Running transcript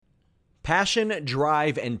Passion,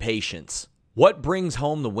 drive, and patience. What brings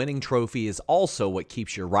home the winning trophy is also what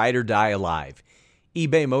keeps your ride or die alive.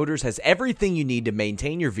 eBay Motors has everything you need to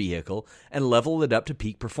maintain your vehicle and level it up to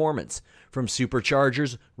peak performance. From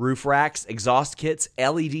superchargers, roof racks, exhaust kits,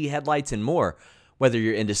 LED headlights, and more. Whether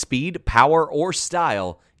you're into speed, power, or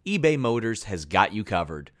style, eBay Motors has got you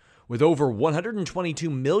covered. With over 122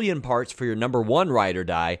 million parts for your number one ride or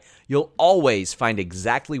die, you'll always find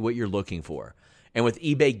exactly what you're looking for. And with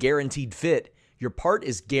eBay Guaranteed Fit, your part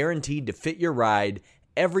is guaranteed to fit your ride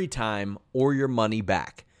every time or your money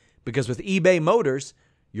back. Because with eBay Motors,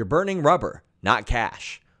 you're burning rubber, not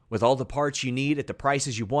cash. With all the parts you need at the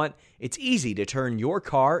prices you want, it's easy to turn your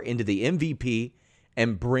car into the MVP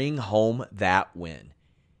and bring home that win.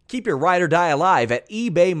 Keep your ride or die alive at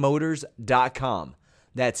ebaymotors.com.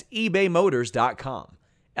 That's ebaymotors.com.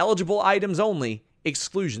 Eligible items only.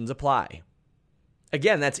 Exclusions apply.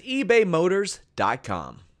 Again, that's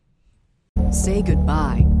ebaymotors.com. Say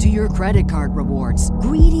goodbye to your credit card rewards.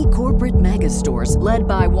 Greedy corporate mega stores, led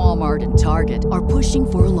by Walmart and Target, are pushing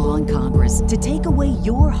for a law in Congress to take away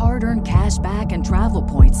your hard-earned cash back and travel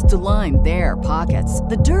points to line their pockets.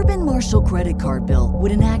 The Durbin-Marshall credit card bill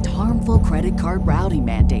would enact harmful credit card routing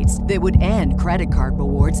mandates that would end credit card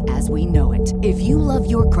rewards as we know it. If you love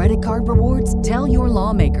your credit card rewards, tell your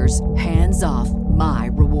lawmakers, hands off my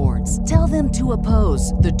rewards. Tell them to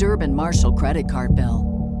oppose the Durbin-Marshall credit card bill.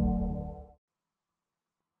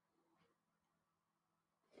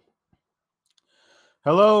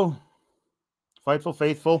 Hello, Fightful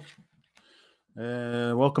Faithful.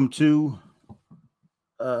 Welcome to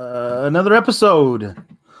another episode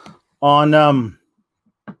on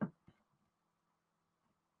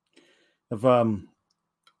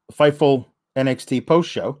Fightful NXT post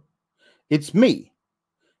show. It's me,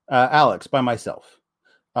 Alex, by myself.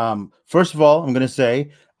 First of all, I'm going to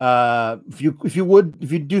say, if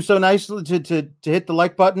you do so nicely to hit the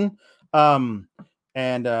like button,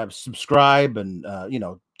 and subscribe and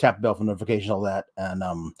tap the bell for notifications, all that, and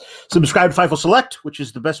subscribe to Fightful Select, which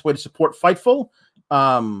is the best way to support Fightful.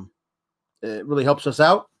 It really helps us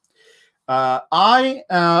out. I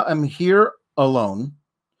am here alone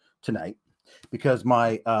tonight because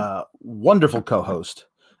my wonderful co-host,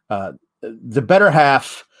 the better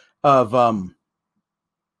half of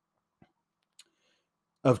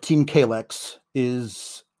Team Kalex,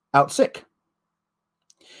 is out sick.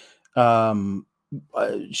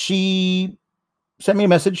 She sent me a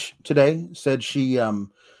message today, said she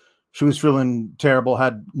was feeling terrible,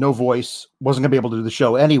 had no voice, wasn't gonna be able to do the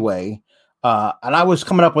show anyway. And I was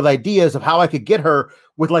coming up with ideas of how I could get her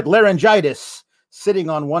with like laryngitis sitting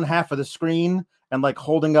on one half of the screen and like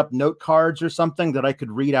holding up note cards or something that I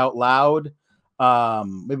could read out loud.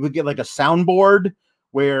 Maybe we get like a soundboard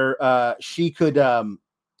where she could I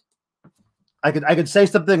could say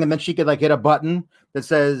something and then she could like hit a button that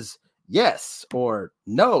says yes or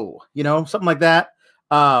no, something like that.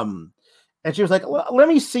 And she was like, well, let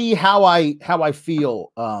me see how I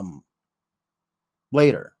feel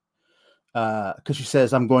later. Because she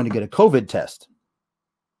says, I'm going to get a COVID test,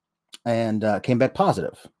 and came back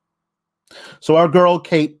positive. So our girl,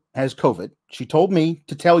 Kate, has COVID. She told me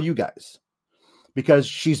to tell you guys because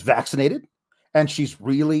she's vaccinated and she's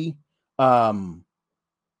really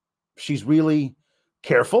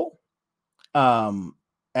careful.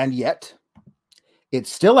 And yet it's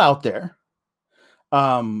still out there.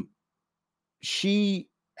 She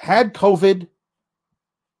had COVID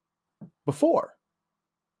before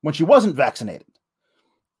when she wasn't vaccinated.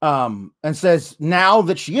 And says now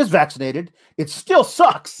that she is vaccinated, it still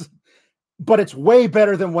sucks, but it's way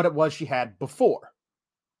better than what it was she had before.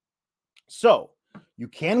 So you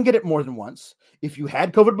can get it more than once. If you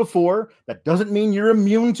had COVID before, that doesn't mean you're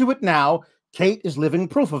immune to it now. Kate is living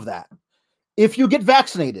proof of that. If you get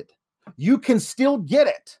vaccinated, you can still get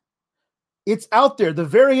it. It's out there. The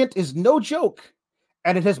variant is no joke,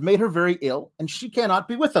 and it has made her very ill, and she cannot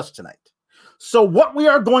be with us tonight. So what we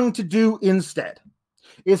are going to do instead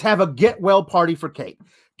is have a get well party for Kate.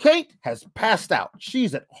 Kate has passed out.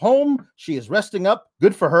 She's at home. She is resting up.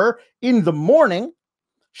 Good for her. In the morning,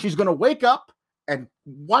 she's going to wake up and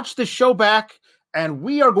watch the show back, and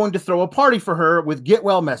we are going to throw a party for her with get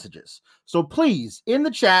well messages. So please, in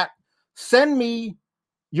the chat, send me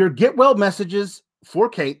your get well messages for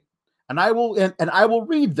Kate, and I will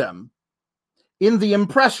read them in the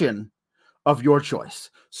impression of your choice.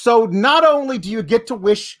 So not only do you get to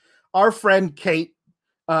wish our friend Kate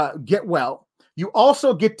get well, you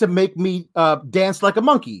also get to make me dance like a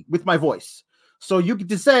monkey with my voice. So you get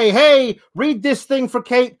to say, hey, read this thing for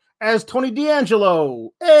Kate as Tony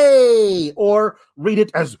D'Angelo, hey, or read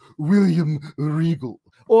it as William Regal,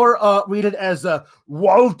 or read it as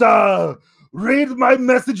Walter. Read my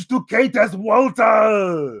message to Kate as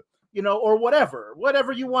Walter. Or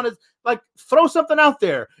whatever you want to, like, throw something out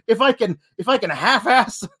there. If I can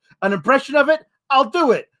half-ass an impression of it, I'll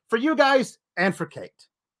do it for you guys and for Kate,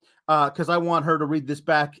 because I want her to read this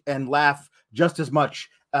back and laugh just as much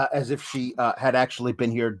as if she had actually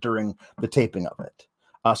been here during the taping of it.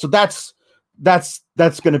 So that's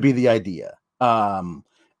going to be the idea. I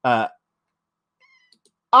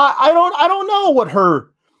don't know what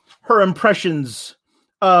her impressions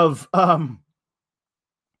of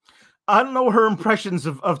I don't know what her impressions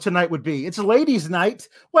of tonight would be. It's a ladies' night.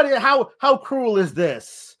 How cruel is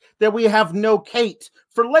this that we have no Kate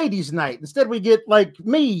for ladies' night? Instead, we get, like,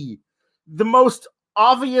 me, the most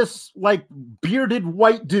obvious, like, bearded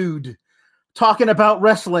white dude talking about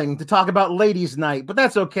wrestling to talk about ladies' night. But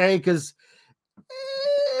that's okay, because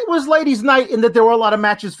it was ladies' night in that there were a lot of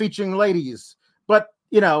matches featuring ladies. But,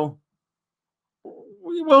 we'll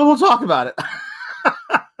talk about it.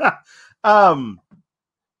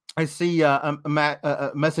 I see a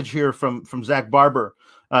message here from Zach Barber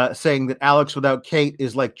saying that Alex without Kate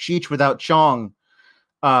is like Cheech without Chong.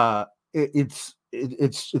 It's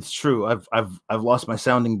true. I've lost my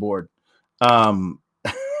sounding board. The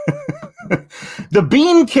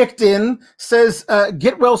Bean kicked in, says,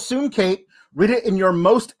 "Get well soon, Kate. Read it in your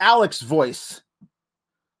most Alex voice."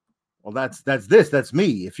 Well, that's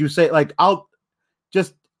me. If you say, like, I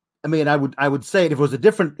would say it if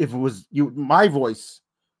it was my voice.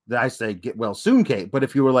 That I say, "Get well soon, Kate." But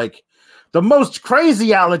if you were like the most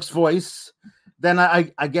crazy Alex voice, then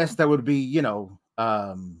I guess that would be,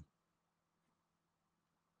 bye,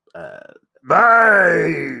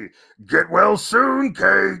 get well soon,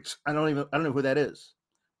 Kate. I don't know who that is.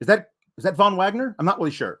 Is that Von Wagner? I'm not really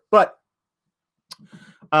sure. But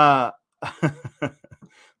the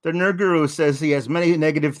Nerd Guru says he has many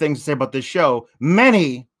negative things to say about this show.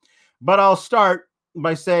 Many, but I'll start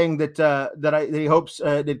by saying that he hopes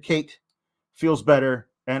that Kate feels better,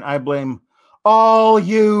 and I blame all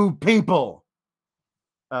you people.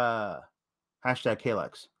 Hashtag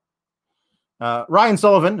Kalex. Ryan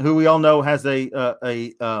Sullivan, who we all know has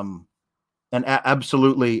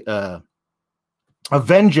absolutely a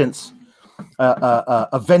vengeance,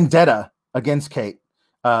 a vendetta against Kate.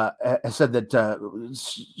 Said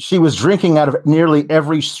that she was drinking out of nearly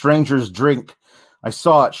every stranger's drink. I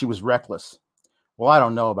saw it. She was reckless. Well, I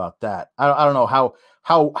don't know about that. I don't know how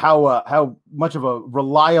much of a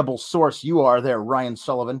reliable source you are there, Ryan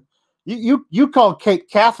Sullivan. You called Kate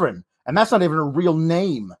Catherine, and that's not even a real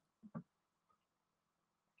name.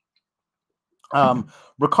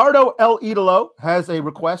 Ricardo L. Idolo has a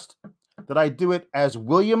request that I do it as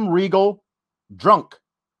William Regal drunk.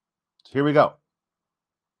 So here we go.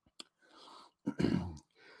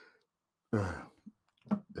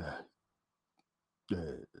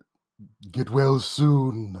 Get well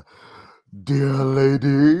soon, dear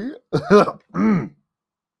lady.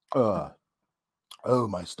 Oh,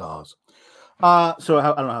 my stars. So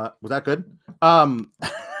I don't know. Was that good? I'm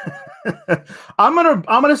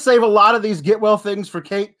gonna save a lot of these get well things for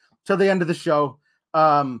Kate till the end of the show.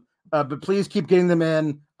 But please keep getting them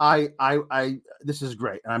in. This is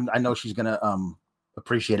great. I know she's gonna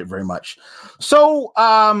appreciate it very much. So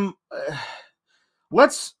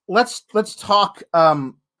let's talk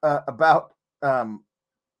about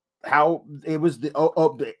how it was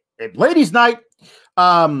the ladies' night.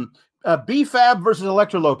 B-Fab versus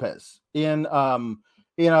Elektra Lopez in a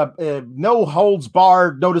no holds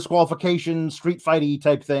barred, no disqualification, street fighty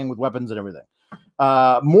type thing with weapons and everything.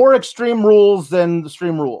 More extreme rules than the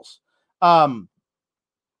stream rules. I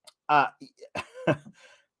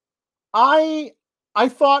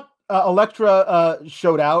thought Elektra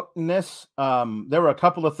showed out in this. There were a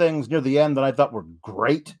couple of things near the end that I thought were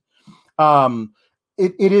great.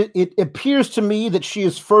 It appears to me that she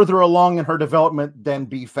is further along in her development than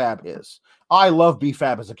B-Fab is. I love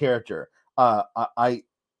B-Fab as a character.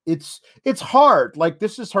 It's hard. Like,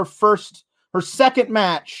 this is her second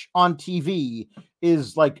match on TV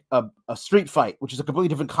is like a street fight, which is a completely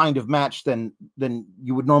different kind of match than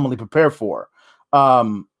you would normally prepare for.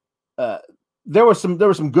 There were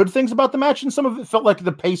some good things about the match, and some of it felt like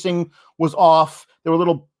the pacing was off. They were a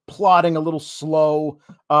little plodding, a little slow.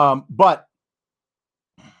 But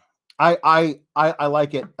I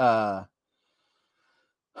like it. I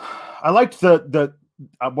liked the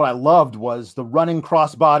what I loved was the running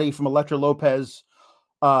crossbody from Elektra Lopez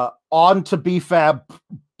onto B-Fab,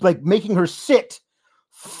 like making her sit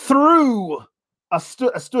through a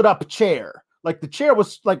stood up chair. Like the chair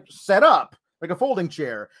was like set up, like a folding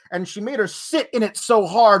chair, and she made her sit in it so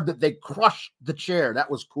hard that they crushed the chair.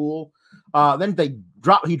 That was cool. Then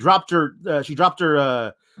she dropped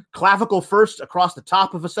her clavicle first across the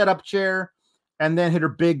top of a setup chair, and then hit her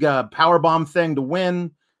big power bomb thing to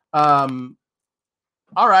win. All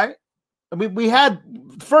right. We had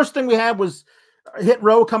first thing we had was Hit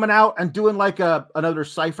Row coming out and doing like another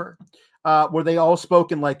cipher where they all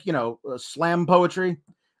spoke in like, slam poetry,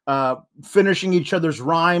 finishing each other's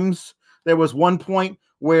rhymes. There was one point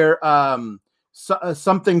where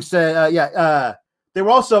something said, they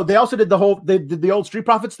also did the old Street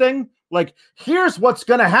Profits thing. Like, here's what's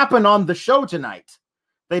going to happen on the show tonight.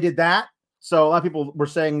 They did that. So a lot of people were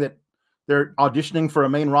saying that they're auditioning for a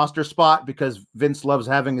main roster spot because Vince loves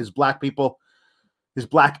having his black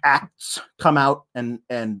acts come out and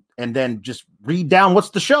then just read down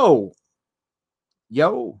what's the show.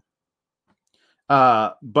 Yo.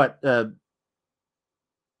 But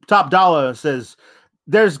Top Dollar says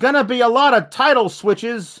there's gonna be a lot of title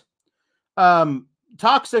switches.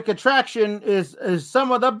 Toxic Attraction is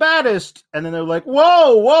some of the baddest. And then they're like,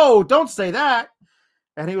 whoa, don't say that.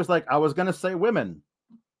 And he was like, I was gonna say women.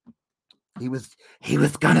 He was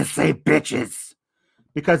gonna say bitches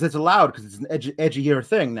because it's allowed, because it's an edgier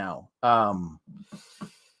thing now.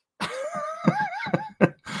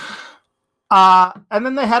 And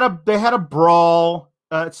then they had a brawl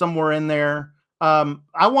somewhere in there.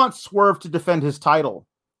 I want Swerve to defend his title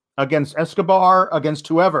against Escobar, against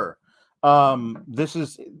whoever. This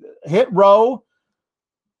is Hit Row.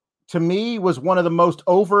 To me, was one of the most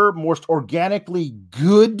organically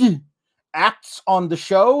good acts on the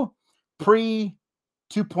show pre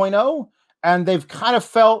 2.0, and they've kind of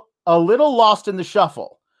felt a little lost in the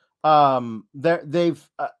shuffle.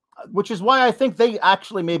 Which is why I think they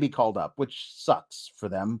actually may be called up, which sucks for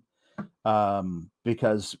them.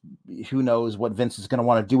 Because who knows what Vince is going to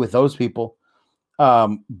want to do with those people.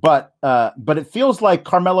 But it feels like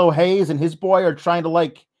Carmelo Hayes and his boy are trying to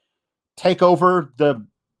like take over the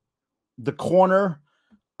corner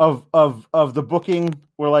of the booking.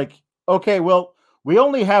 We're like, okay, well, we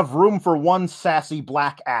only have room for one sassy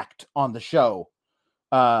black act on the show.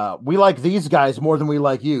 We like these guys more than we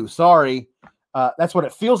like you. Sorry. That's what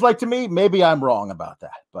it feels like to me. Maybe I'm wrong about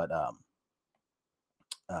that, but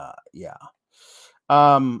yeah.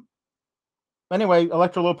 Anyway,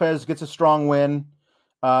 Elektra Lopez gets a strong win.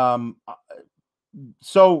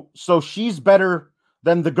 So she's better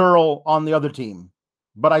than the girl on the other team,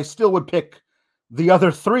 but I still would pick the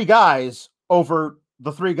other three guys over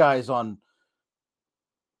the three guys on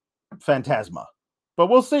Phantasma. But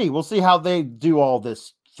we'll see. We'll see how they do all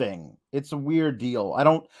this thing. It's a weird deal.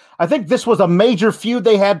 I think this was a major feud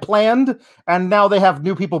they had planned, and now they have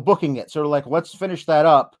new people booking it. So like, let's finish that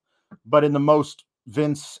up, but in the most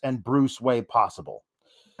Vince and Bruce way possible.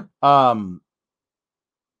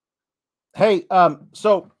 Hey,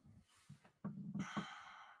 so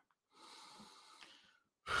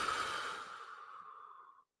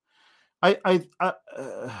I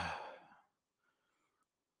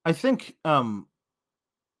think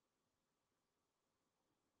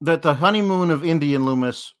that the honeymoon of Indy and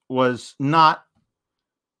Loomis was not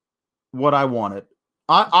what I wanted.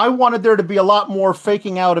 I wanted there to be a lot more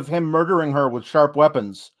faking out of him murdering her with sharp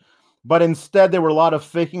weapons, but instead there were a lot of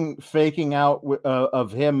faking out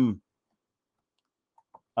of him.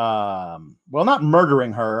 Not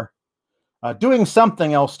murdering her, doing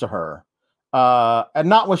something else to her, and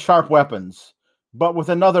not with sharp weapons, but with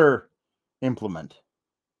another implement.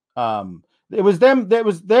 It was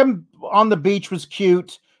them on the beach was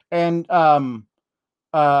cute, and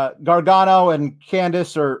Gargano and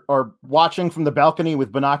Candice are watching from the balcony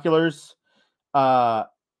with binoculars, and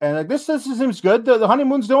like this seems good. The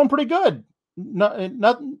honeymoon's doing pretty good.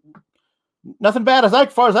 Nothing bad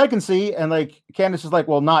as far as I can see. And like Candice is like,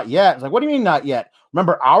 well, not yet. It's like, what do you mean not yet?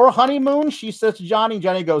 Remember our honeymoon? She says to Johnny.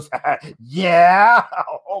 Johnny goes, yeah.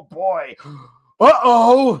 Oh boy.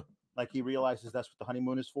 Uh-oh. Like he realizes that's what the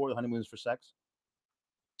honeymoon is for. The honeymoon is for sex.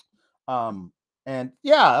 And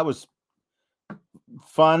yeah, that was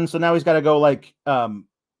fun. So now he's got to go like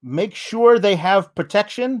make sure they have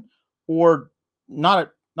protection, or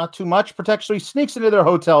not too much protection. So he sneaks into their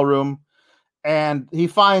hotel room and he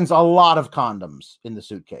finds a lot of condoms in the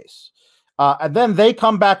suitcase. And then they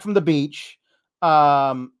come back from the beach,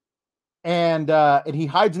 and he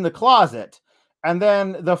hides in the closet. And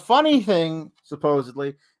then the funny thing,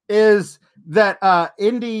 supposedly, is that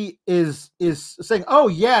Indy is saying, "Oh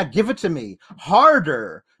yeah, give it to me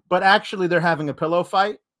harder," but actually they're having a pillow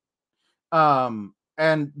fight. And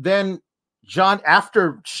then John,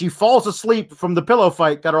 after she falls asleep from the pillow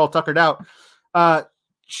fight, got her all tuckered out.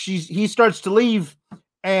 He starts to leave,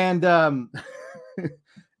 And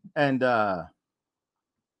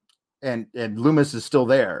and Loomis is still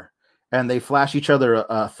there, and they flash each other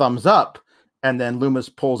a thumbs up, and then Loomis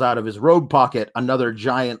pulls out of his robe pocket another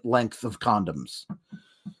giant length of condoms.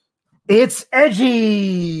 It's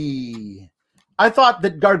edgy. I thought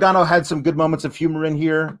that Gargano had some good moments of humor in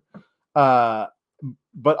here, but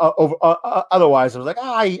otherwise, I was like,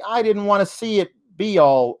 I didn't want to see it be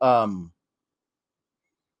all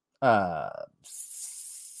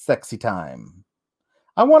sexy time.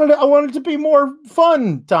 I wanted it to be more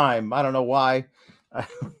fun time. I don't know why.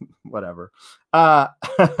 Whatever.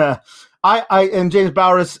 And James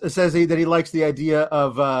Bowers says that he likes the idea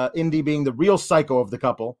of Indy being the real psycho of the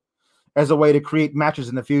couple as a way to create matches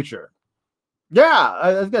in the future. Yeah,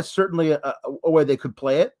 I think that's certainly a way they could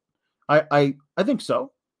play it. I think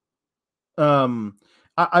so.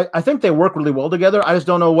 I think they work really well together. I just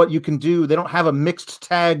don't know what you can do. They don't have a mixed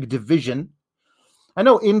tag division. I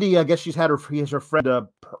know Indy, I guess she has her friend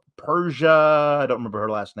Persia, I don't remember her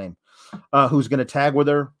last name, who's going to tag with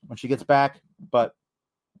her when she gets back. But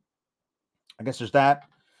I guess there's that.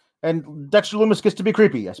 And Dexter Lumis gets to be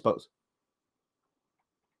creepy, I suppose.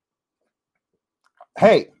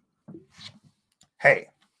 Hey.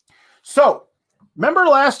 So, remember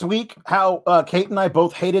last week how Kate and I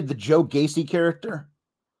both hated the Joe Gacy character?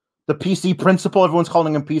 The PC Principal. Everyone's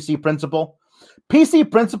calling him PC Principal. PC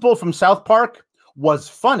Principal from South Park was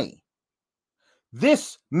funny.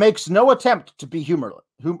 This makes no attempt to be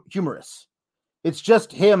humorous. It's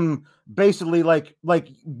just him basically like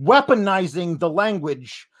weaponizing the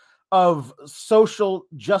language of social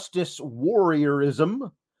justice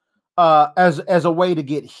warriorism as a way to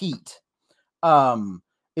get heat.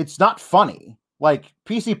 It's not funny. Like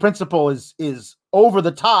PC Principal is over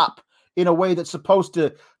the top in a way that's supposed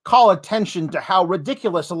to call attention to how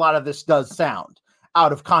ridiculous a lot of this does sound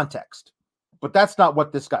out of context. But that's not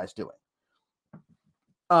what this guy's doing.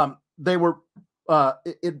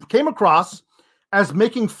 It came across as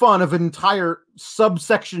making fun of an entire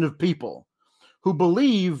subsection of people who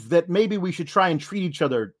believe that maybe we should try and treat each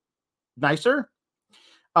other nicer,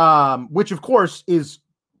 which of course is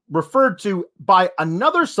referred to by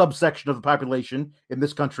another subsection of the population in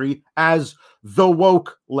this country as the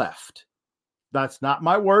woke left. That's not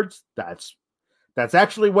my words. That's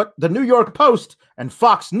actually what the New York Post and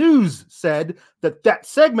Fox News said that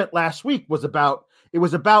segment last week was about. It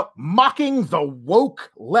was about mocking the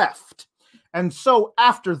woke left. And so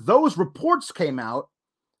after those reports came out,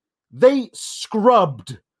 they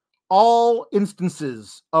scrubbed all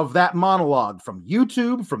instances of that monologue from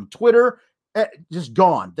YouTube, from Twitter, just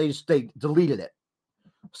gone. They deleted it.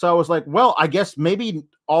 So I was like, well, I guess maybe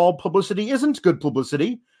all publicity isn't good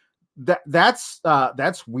publicity. That's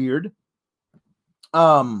weird.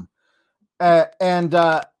 Okay,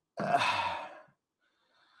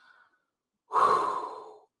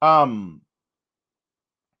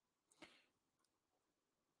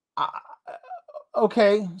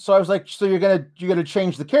 so I was like, so you're gonna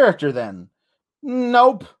change the character then?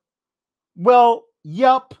 Nope. Well,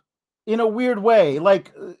 yup. In a weird way,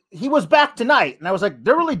 like he was back tonight, and I was like,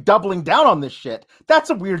 they're really doubling down on this shit. That's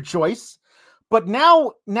a weird choice. But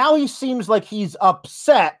now he seems like he's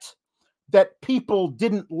upset that people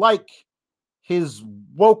didn't like his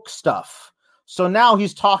woke stuff. So now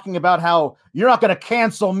he's talking about how you're not going to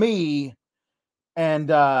cancel me and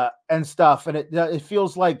stuff. And it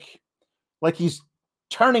feels like he's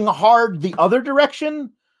turning hard the other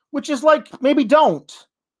direction, which is like, maybe don't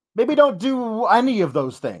do any of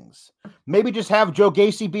those things. Maybe just have Joe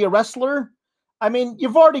Gacy be a wrestler. I mean,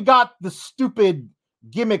 you've already got the stupid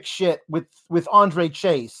gimmick shit with Andre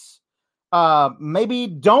Chase. Maybe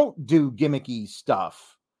don't do gimmicky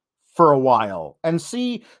stuff for a while and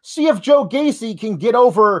see if Joe Gacy can get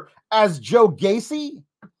over as Joe Gacy,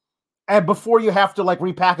 and before you have to like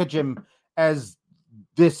repackage him as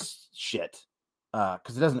this shit,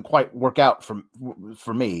 because it doesn't quite work out for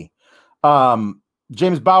me.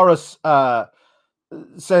 James Bowers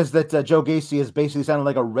says that Joe Gacy is basically sounding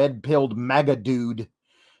like a red-pilled MAGA dude,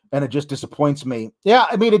 and it just disappoints me. Yeah,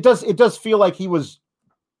 I mean, it does feel like he was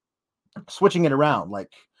switching it around.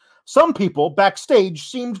 Like some people backstage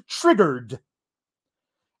seemed triggered,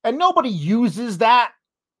 and nobody uses that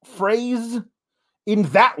phrase in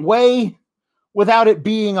that way without it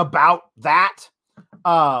being about that.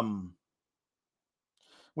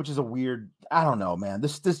 Which is a weird. I don't know, man.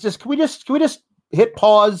 This just can we just hit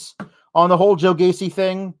pause on the whole Joe Gacy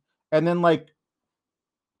thing, and then like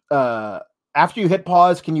after you hit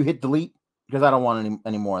pause, can you hit delete? Because I don't want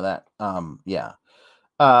any more of that. Yeah.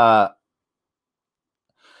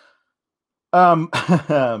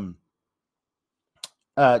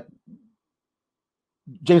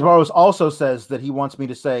 James Barrows also says that he wants me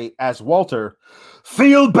to say, as Walter,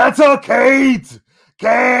 feel better, Kate!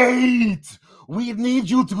 Kate! We need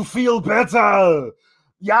you to feel better!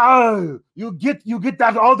 Yeah, you get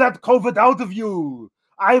that all that COVID out of you.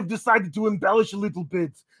 I've decided to embellish a little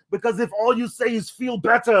bit because if all you say is feel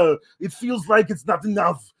better, it feels like it's not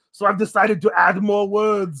enough. So I've decided to add more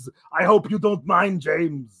words. I hope you don't mind,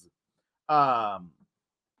 James. Yeah.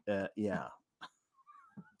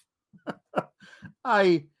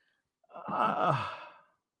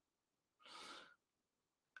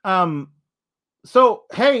 So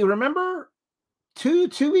hey, remember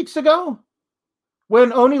two weeks ago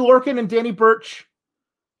when Oney Lorcan and Danny Burch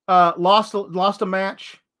lost a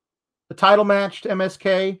match, the title match to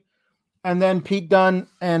MSK, and then Pete Dunne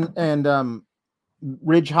and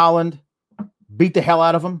Ridge Holland beat the hell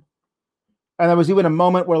out of him. And there was even a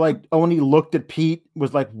moment where like Oney looked at Pete,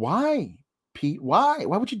 was like, "Why, Pete? Why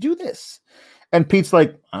would you do this?" And Pete's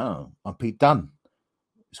like, "Oh, I'm Pete Dunne.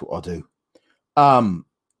 That's what I'll do."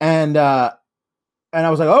 And I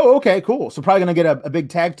was like, "Oh, okay, cool." So probably gonna get a big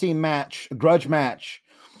tag team match, a grudge match,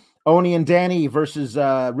 Oney and Danny versus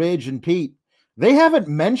Ridge and Pete. They haven't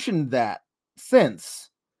mentioned that since.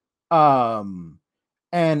 And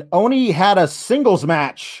Oney had a singles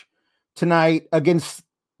match tonight against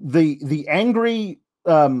the angry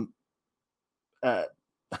the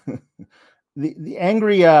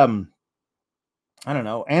angry I don't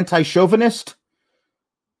know, anti-chauvinist.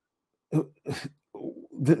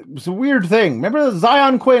 It's a weird thing. Remember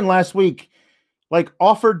Zion Quinn last week like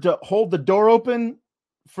offered to hold the door open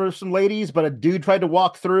for some ladies, but a dude tried to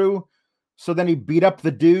walk through, so then he beat up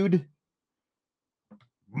the dude.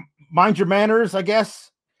 Mind your manners, I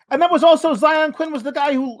guess. And that was also Zion Quinn was the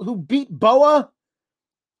guy who beat Boa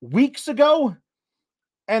weeks ago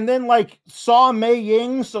and then like saw Mei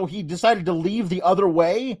Ying, so he decided to leave the other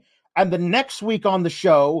way. And the next week on the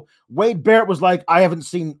show, Wade Barrett was like, I haven't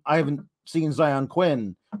seen Zion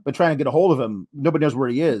Quinn, but trying to get a hold of him. Nobody knows where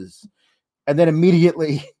he is. And then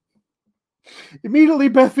immediately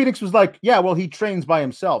Beth Phoenix was like, yeah, well, he trains by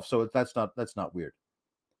himself, so that's not weird.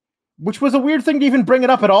 Which was a weird thing to even bring it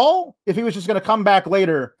up at all, if he was just going to come back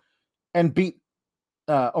later and beat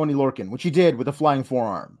Oney Lorcan, which he did with a flying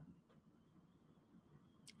forearm.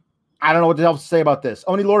 I don't know what else to say about this.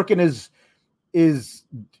 Oney Lorcan is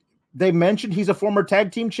they mentioned he's a former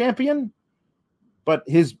tag team champion, but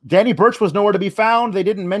his Danny Burch was nowhere to be found. They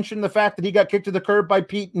didn't mention the fact that he got kicked to the curb by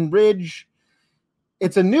Pete and Ridge.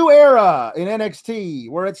 It's a new era in NXT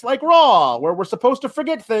where it's like Raw, where we're supposed to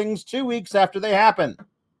forget things 2 weeks after they happen.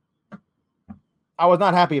 I was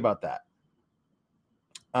not happy about that.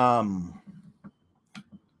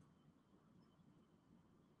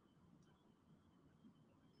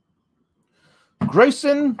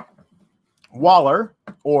 Grayson Waller,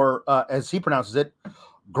 or as he pronounces it,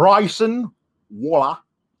 Grayson Waller,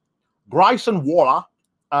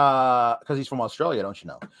 because he's from Australia, don't you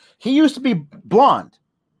know? He used to be blonde,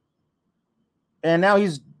 and now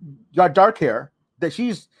he's got dark hair. That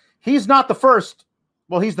he's not the first.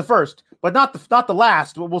 Well, he's the first, but not the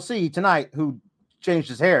last. We'll see tonight who changed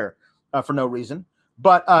his hair for no reason.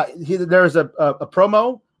 But there's a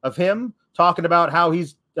promo of him talking about how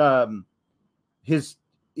he's got his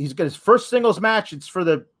first singles match. It's for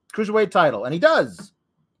the Cruiserweight title, and he does,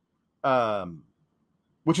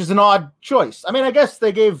 which is an odd choice. I mean, I guess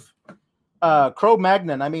they gave Von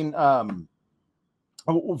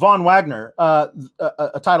Wagner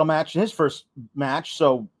a title match in his first match,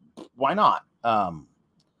 so why not?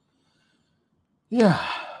 Yeah.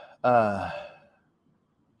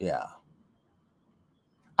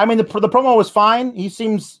 I mean, the promo was fine. He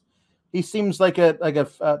seems like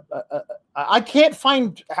I can't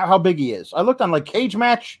find how big he is. I looked on like Cage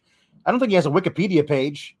Match. I don't think he has a Wikipedia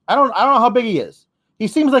page. I don't know how big he is. He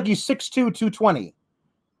seems like he's 6'2", 220.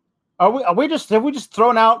 Have we just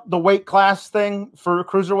thrown out the weight class thing for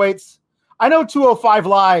cruiserweights? I know 205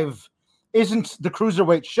 Live isn't the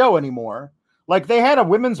cruiserweight show anymore. Like, they had a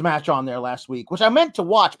women's match on there last week, which I meant to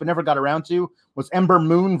watch but never got around to, was Ember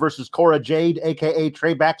Moon versus Cora Jade, a.k.a.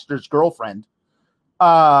 Trey Baxter's girlfriend.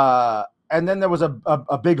 And then there was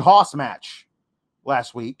a Big Hoss match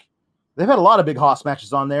last week. They've had a lot of Big Hoss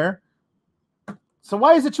matches on there. So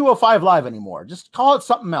why is it 205 Live anymore? Just call it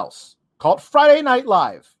something else. Call it Friday Night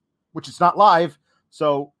Live, which it's not live,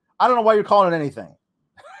 so I don't know why you're calling it anything.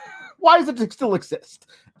 Why does it still exist?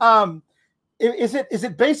 Is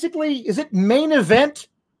it main event?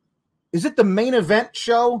 Is it the main event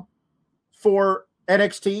show for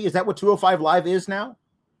NXT? Is that what 205 Live is now?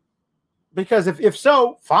 Because if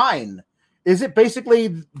so, fine. Is it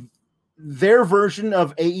basically their version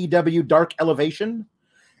of AEW Dark Elevation?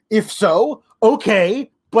 If so,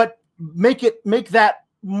 okay, but make that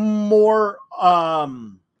more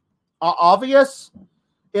obvious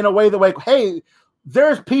in a way that, like, hey,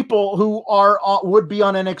 there's people who would be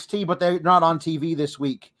on NXT, but they're not on TV this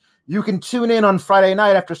week. You can tune in on Friday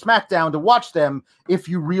night after SmackDown to watch them if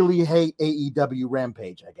you really hate AEW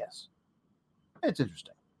Rampage, I guess. It's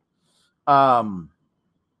interesting.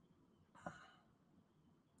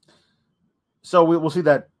 So we'll see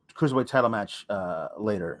that Cruiserweight title match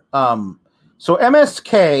later. So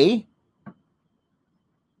MSK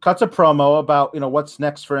cuts a promo about, what's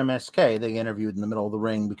next for MSK. They interviewed in the middle of the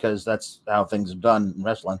ring because that's how things are done in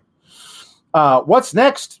wrestling. What's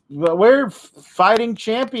next? We're fighting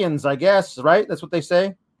champions, I guess, right? That's what they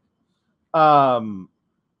say.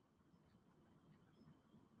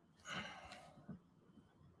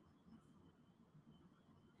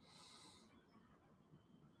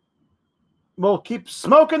 We'll keep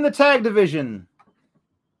smoking the tag division.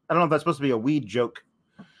 I don't know if that's supposed to be a weed joke.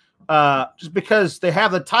 Just because they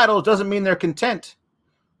have the titles doesn't mean they're content.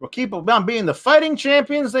 We'll keep on being the fighting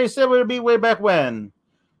champions they said we would be way back when.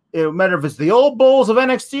 It doesn't matter if it's the old bulls of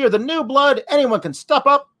NXT or the new blood. Anyone can step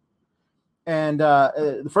up. And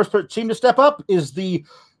the first team to step up is the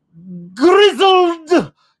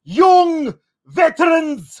grizzled young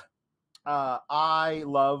veterans. I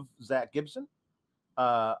love Zach Gibson.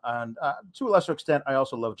 And to a lesser extent, I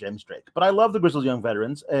also love James Drake. But I love the Grizzled Young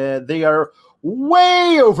Veterans. They are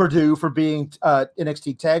way overdue for being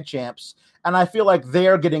NXT Tag Champs, and I feel like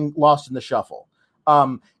they're getting lost in the shuffle.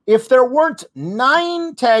 If there weren't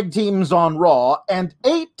 9 tag teams on Raw and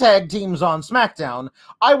 8 tag teams on SmackDown,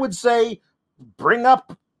 I would say bring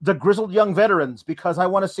up the Grizzled Young Veterans, because I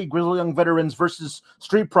want to see Grizzled Young Veterans versus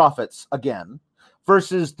Street Profits again,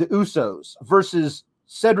 versus the Usos, versus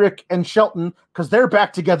Cedric and Shelton, because they're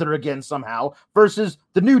back together again somehow, versus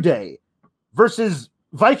the New Day, versus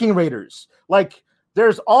Viking Raiders. Like,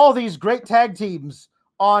 there's all these great tag teams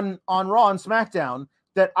on Raw and SmackDown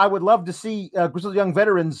that I would love to see Grizzled Young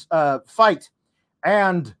Veterans fight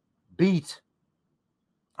and beat.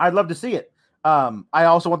 I'd love to see it. I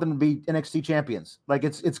also want them to be NXT champions. Like,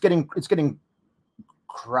 it's getting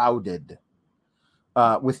crowded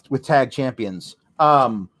with tag champions.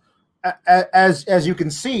 As you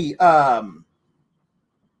can see,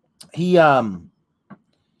 he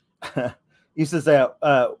says,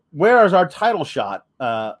 where is our title shot?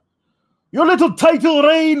 Your little title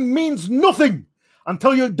reign means nothing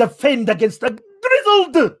until you defend against the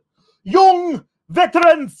grizzled young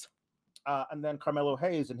veterans. And then Carmelo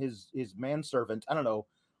Hayes and his manservant, I don't know,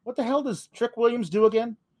 what the hell does Trick Williams do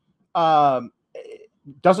again?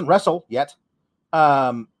 Doesn't wrestle yet.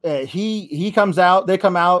 He comes out, they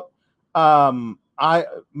come out. If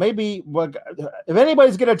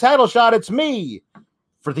anybody's getting a title shot, it's me.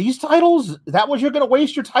 For these titles, that what you're going to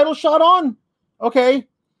waste your title shot on? Okay.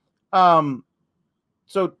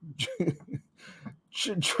 So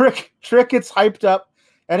Trick gets hyped up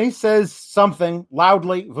and he says something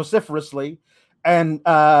loudly, vociferously, and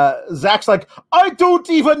Zach's like, I don't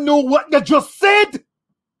even know what you just said.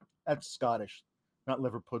 That's Scottish, not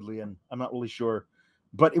Liverpudlian. I'm not really sure,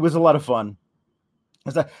 but it was a lot of fun.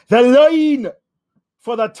 It's like, the line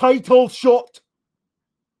for the title shot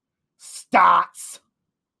starts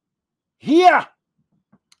here.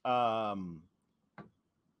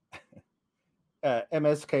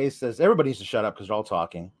 MSK says everybody needs to shut up because they're all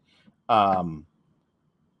talking. And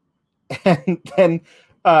then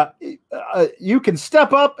you can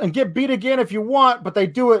step up and get beat again if you want, but they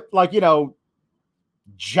do it like,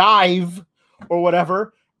 jive or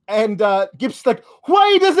whatever. And Gibbs like,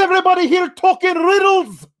 why does everybody here talking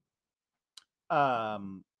riddles?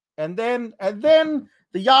 And then the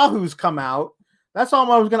Yahoos come out. That's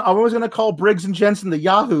all I was gonna call Briggs and Jensen the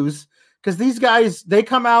Yahoos, because these guys, they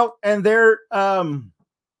come out and they're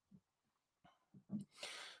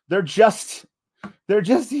just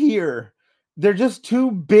here. They're just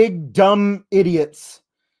two big dumb idiots.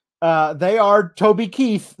 They are Toby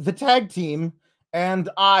Keith, the tag team, and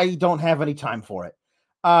I don't have any time for it.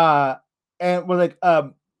 And we're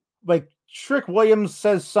like Trick Williams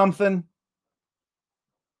says something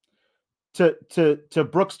to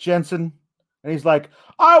Brooks Jensen, and he's like,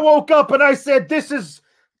 I woke up and I said, I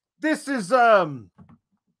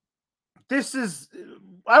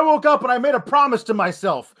woke up and I made a promise to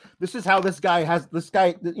myself. This is how this guy,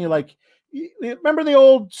 remember the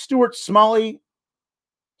old Stuart Smalley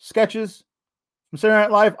sketches from Saturday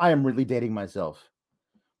Night Live? I am really dating myself.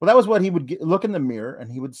 Well, that was what he would look in the mirror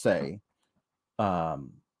and he would say,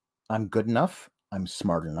 I'm good enough, I'm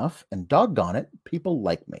smart enough, and doggone it, people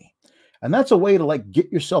like me. And that's a way to like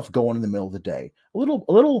get yourself going in the middle of the day. A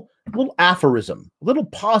little aphorism, a little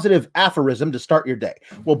positive aphorism to start your day.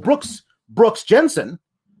 Well, Brooks Jensen,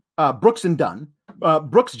 Brooks and Dunn,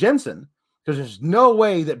 Brooks Jensen, because there's no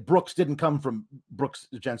way that Brooks didn't come from Brooks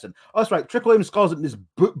Jensen. Oh, that's right. Trick Williams calls it his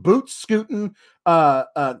boot scooting,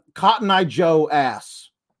 Cotton Eye Joe ass.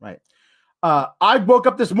 Right. I woke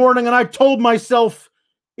up this morning and I told myself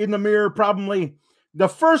in the mirror, probably, the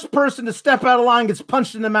first person to step out of line gets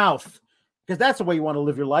punched in the mouth, because that's the way you want to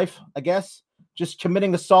live your life, I guess. Just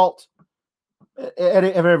committing assault at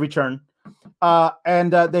every turn.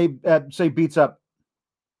 And they say beats up.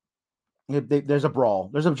 There's a brawl.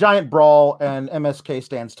 There's a giant brawl, and MSK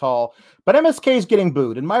stands tall. But MSK is getting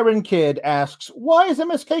booed. And Myron Kidd asks, why is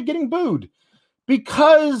MSK getting booed?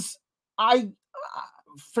 Because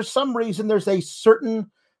for some reason, there's a certain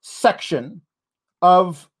section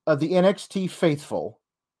of the NXT faithful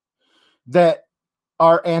that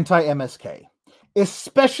are anti-MSK,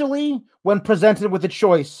 especially when presented with the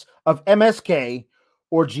choice of MSK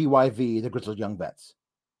or GYV, the Grizzled Young Vets.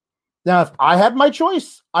 Now, if I had my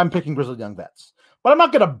choice, I'm picking Grizzled Young Vets, but I'm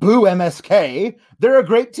not going to boo MSK. They're a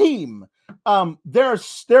great team.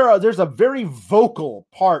 There's a very vocal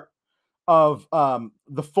part of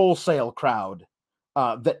the Full Sail crowd,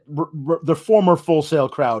 the former Full Sail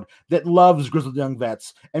crowd that loves Grizzled Young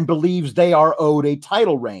Vets and believes they are owed a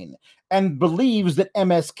title reign and believes that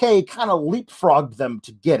MSK kind of leapfrogged them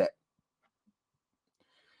to get it.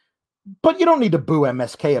 But you don't need to boo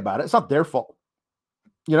MSK about it. It's not their fault.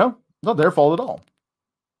 You know? It's not their fault at all.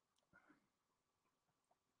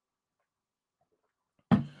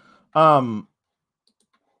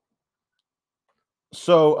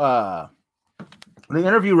 So the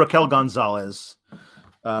interview Raquel Gonzalez,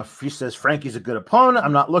 she says Frankie's a good opponent.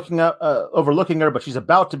 I'm not overlooking her, but she's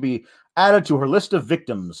about to be added to her list of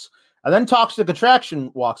victims. And then Toxic Attraction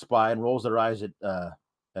walks by and rolls their eyes at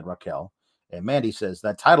Raquel. And Mandy says,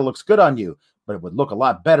 that title looks good on you, but it would look a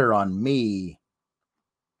lot better on me.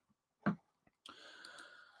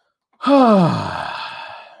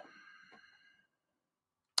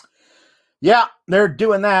 Yeah, they're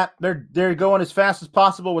doing that. They're going as fast as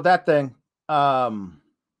possible with that thing. They're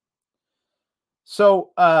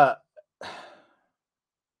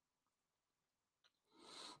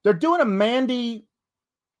doing a Mandy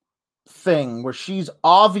thing where she's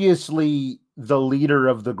obviously the leader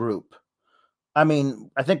of the group. I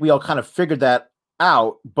mean, I think we all kind of figured that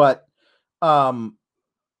out, but the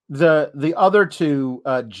other two,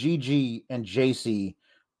 Gigi and JC,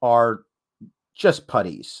 are just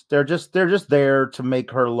putties. They're just there to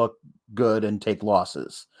make her look good and take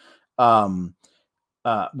losses.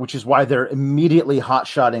 Which is why they're immediately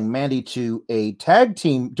hot-shotting Mandy to a tag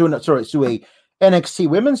team, to a NXT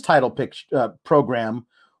women's title program,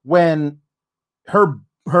 when her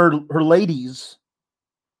ladies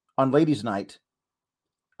on Ladies Night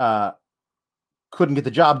couldn't get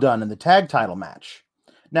the job done in the tag title match.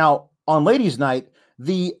 Now, on Ladies Night,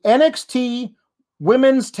 the NXT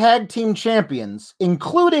women's tag team champions,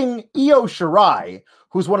 including Io Shirai,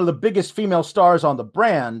 who's one of the biggest female stars on the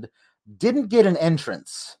brand, didn't get an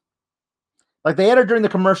entrance. Like, they had her during the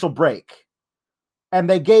commercial break, and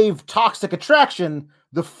they gave Toxic Attraction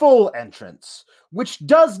the full entrance, which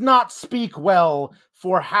does not speak well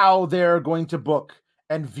for how they're going to book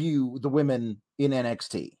and view the women in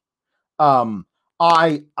NXT. I'm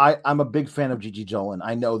a big fan of Gigi Dolan.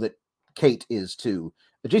 I know that Kate is too.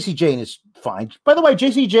 JC Jane is fine. By the way,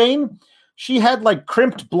 JC Jane, she had like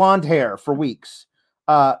crimped blonde hair for weeks.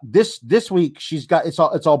 This week she's got it's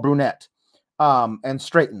all brunette and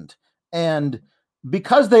straightened. And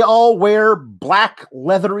because they all wear black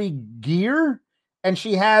leathery gear and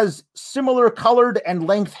she has similar colored and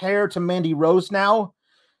length hair to Mandy Rose now,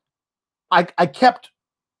 I kept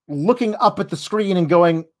looking up at the screen and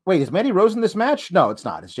going, wait, is Mandy Rose in this match? No, it's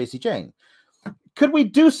not. It's JC Jane. Could we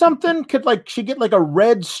do something? Could she get like a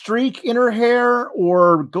red streak in her hair,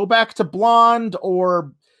 or go back to blonde,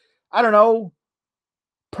 or I don't know,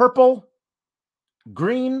 purple,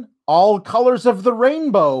 green, all colors of the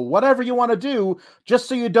rainbow, whatever you want to do, just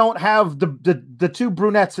so you don't have the two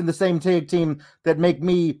brunettes in the same tag team that make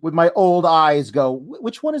me, with my old eyes, go,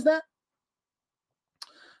 which one is that?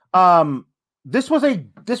 This was a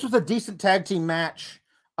decent tag team match.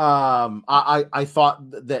 I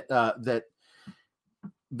thought that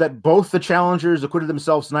both the challengers acquitted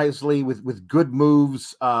themselves nicely with good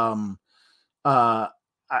moves. I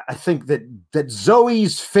think that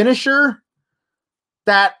Zoe's finisher,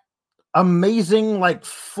 that amazing like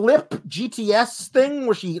flip GTS thing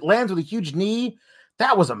where she lands with a huge knee,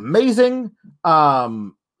 that was amazing.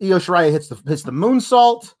 Io Shirai hits the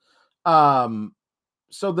moonsault.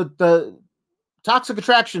 so the Toxic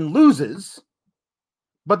Attraction loses,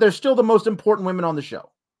 but they're still the most important women on the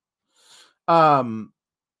show.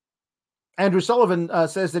 Andrew Sullivan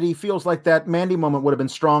says that he feels like that Mandy moment would have been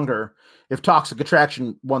stronger if Toxic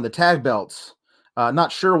Attraction won the tag belts.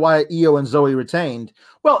 Not sure why Io and Zoe retained.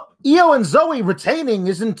 Well, Io and Zoe retaining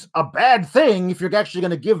isn't a bad thing if you're actually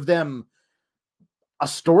going to give them a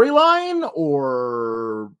storyline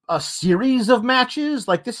or a series of matches.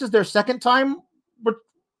 Like, this is their second time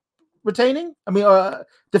retaining. I mean,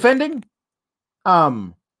 defending.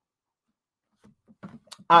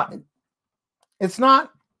 It's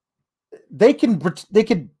not. They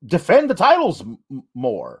could defend the titles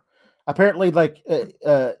more. Apparently, like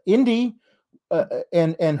Indy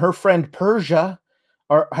and her friend Persia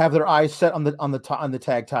have their eyes set on the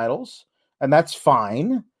tag titles, and that's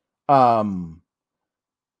fine. I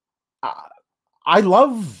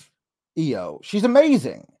love Io. She's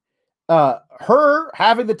amazing. Her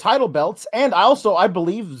having the title belts, and also I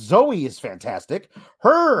believe Zoe is fantastic.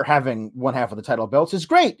 Her having one half of the title belts is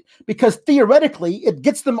great because theoretically it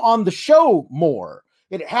gets them on the show more.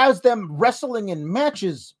 It has them wrestling in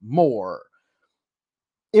matches more.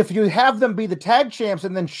 If you have them be the tag champs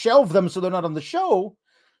and then shelve them so they're not on the show,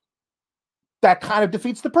 that kind of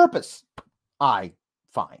defeats the purpose, I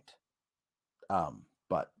find.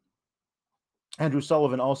 But Andrew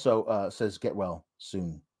Sullivan also says, "Get well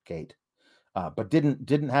soon, Kate." But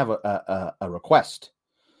didn't have a request,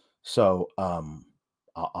 so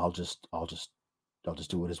I'll just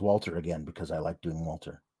do it as Walter again because I like doing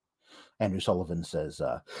Walter. Andrew Sullivan says,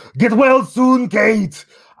 "Get well soon, Kate.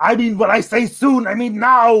 I mean, when I say soon, I mean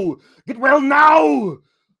now. Get well now.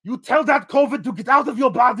 You tell that COVID to get out of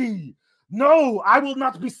your body. No, I will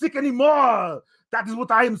not be sick anymore. That is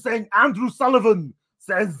what I am saying." Andrew Sullivan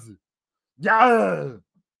says, "Yeah,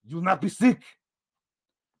 you'll not be sick."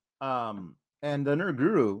 And the Nerd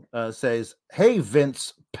Guru says, "Hey,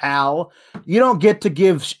 Vince, pal, you don't get to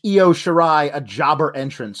give Io Shirai a jobber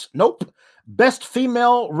entrance. Nope. Best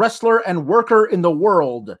female wrestler and worker in the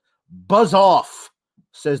world. Buzz off,"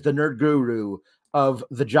 says the Nerd Guru of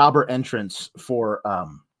the jobber entrance for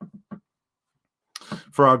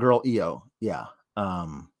our girl Io. Yeah.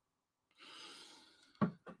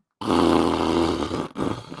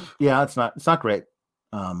 Yeah, it's not great.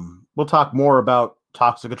 We'll talk more about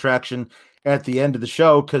Toxic Attraction at the end of the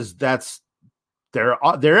show because they're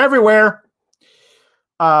everywhere.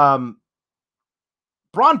 Braun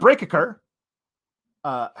Breaker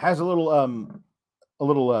has a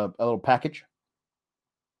little package,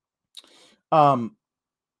 a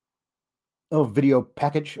video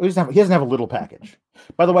package. He doesn't have a little package.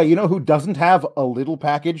 By the way, you know who doesn't have a little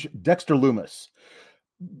package? Dexter Lumis.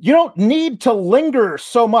 You don't need to linger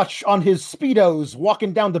so much on his Speedos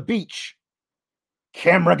walking down the beach,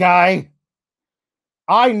 camera guy.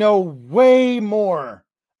 I know way more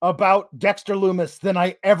about Dexter Lumis than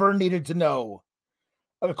I ever needed to know,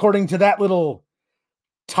 according to that little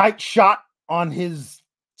tight shot on his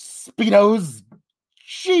Speedos.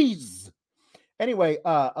 Jeez. Anyway,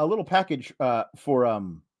 a little package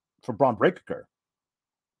for Braun Breaker.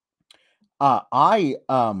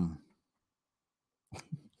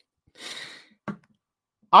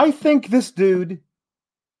 I think this dude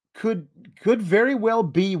could very well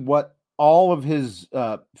be what all of his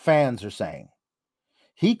fans are saying.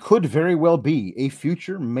 He could very well be a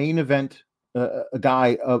future main event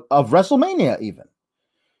guy of WrestleMania even.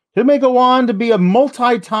 He may go on to be a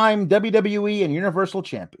multi-time WWE and Universal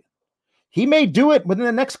Champion. He may do it within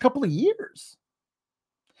the next couple of years.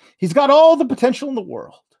 He's got all the potential in the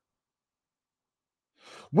world,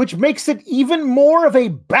 which makes it even more of a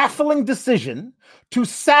baffling decision to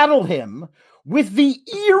saddle him with the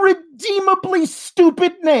irredeemably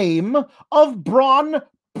stupid name of Braun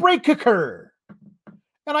Breaker.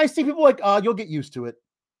 And I see people like, you'll get used to it.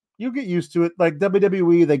 You'll get used to it. Like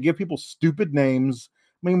WWE, they give people stupid names.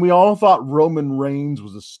 I mean, we all thought Roman Reigns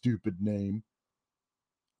was a stupid name.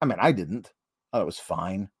 I mean, I didn't. I thought it was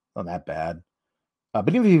fine. Not that bad. But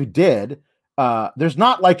even if you did, there's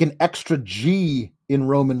not like an extra G in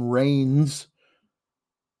Roman Reigns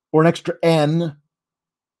or an extra N,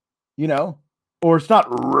 you know, or it's not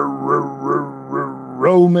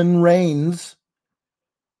Roman Reigns.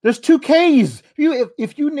 There's two K's.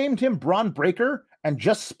 If you named him Braun Breaker and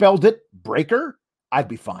just spelled it Breaker, I'd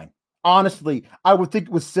be fine. Honestly, I would think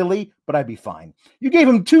it was silly, but I'd be fine. You gave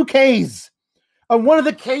him two K's, and one of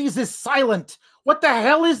the K's is silent. What the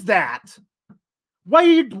hell is that? Why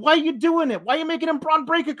are you doing it? Why are you making him Braun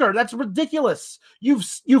Breaker? That's ridiculous.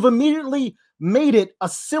 You've immediately made it a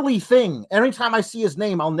silly thing. Every time I see his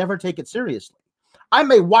name, I'll never take it seriously. I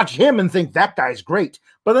may watch him and think that guy's great,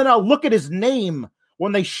 but then I'll look at his name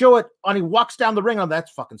when they show it and he walks down the ring, oh, that's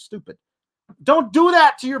fucking stupid. Don't do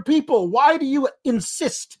that to your people. Why do you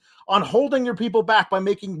insist on holding your people back by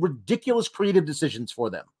making ridiculous creative decisions for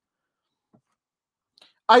them?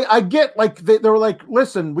 I get, like, they were like,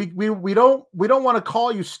 listen, we don't want to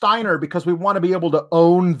call you Steiner because we want to be able to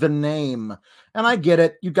own the name. And I get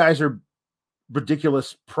it. You guys are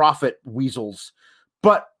ridiculous profit weasels.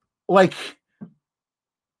 But, like,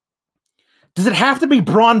 does it have to be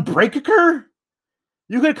Braun Breaker?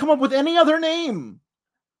 You could come up with any other name.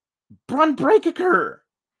 Braun Breaker.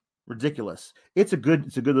 Ridiculous. It's a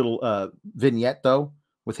good little vignette though,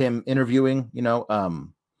 with him interviewing,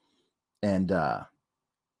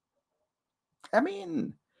 I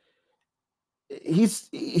mean, he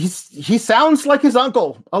sounds like his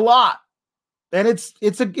uncle a lot, and it's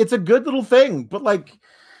a good little thing. But, like,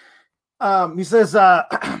 he says,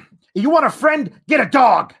 "You want a friend? Get a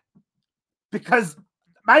dog, because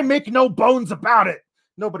I make no bones about it."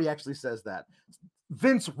 Nobody actually says that.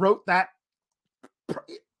 Vince wrote that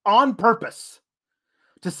on purpose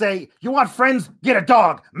to say, "You want friends? Get a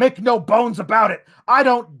dog. Make no bones about it." I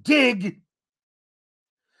don't dig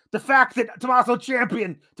the fact that Tommaso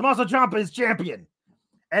Ciampa is champion.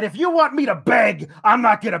 And if you want me to beg, I'm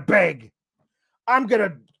not going to beg. I'm going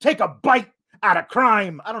to take a bite out of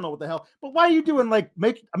crime. I don't know what the hell. But why are you doing, like,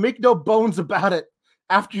 make no bones about it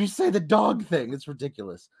after you say the dog thing? It's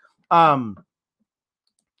ridiculous.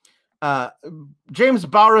 James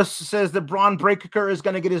Barris says that Braun Breaker is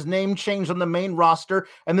going to get his name changed on the main roster,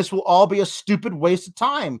 and this will all be a stupid waste of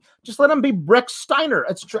time. Just let him be Rex Steiner.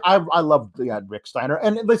 It's true. I love Rick Steiner.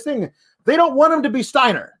 And the thing, they don't want him to be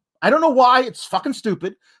Steiner. I don't know why. It's fucking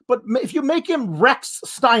stupid. But if you make him Rex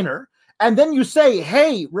Steiner, and then you say,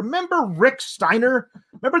 hey, remember Rick Steiner?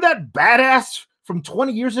 Remember that badass from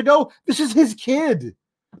 20 years ago? This is his kid.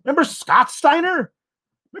 Remember Scott Steiner?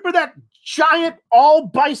 Remember that giant, all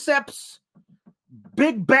biceps,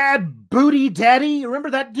 big bad booty daddy? Remember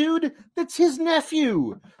that dude? That's his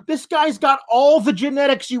nephew. This guy's got all the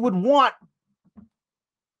genetics you would want.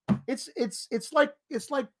 It's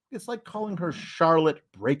like calling her Charlotte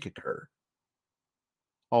Breaker.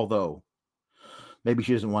 Although maybe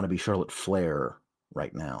she doesn't want to be Charlotte Flair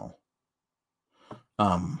right now.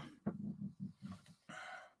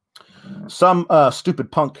 Some stupid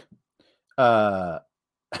punk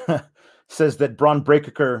says that Braun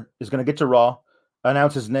Breaker is going to get to Raw,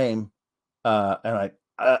 announce his name, and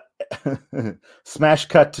smash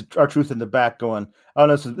cut to R-Truth in the back going, oh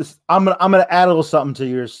no, so this, I'm gonna add a little something to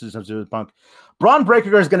yours, to Punk. Braun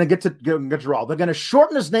Breaker is going to get to Raw. They're going to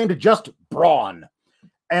shorten his name to just Braun,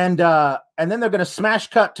 and then they're going to smash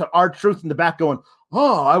cut to R-Truth in the back going,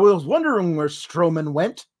 oh, I was wondering where Strowman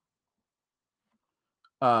went.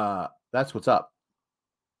 That's what's up.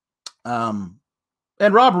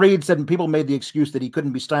 And Rob Reed said people made the excuse that he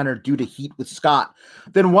couldn't be Steiner due to heat with Scott.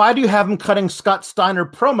 Then why do you have him cutting Scott Steiner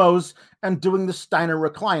promos and doing the Steiner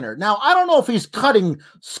recliner? Now, I don't know if he's cutting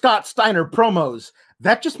Scott Steiner promos.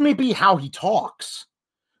 That just may be how he talks.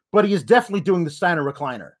 But he is definitely doing the Steiner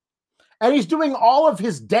recliner. And he's doing all of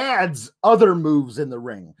his dad's other moves in the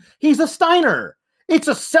ring. He's a Steiner. It's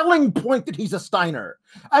a selling point that he's a Steiner.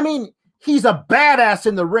 I mean, he's a badass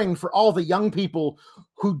in the ring for all the young people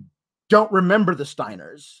who don't remember the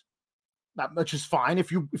Steiners. That much is fine.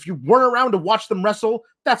 If you weren't around to watch them wrestle,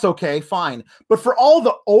 that's okay, fine. But for all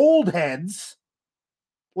the old heads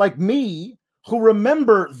like me who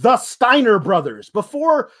remember the Steiner brothers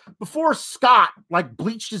before Scott like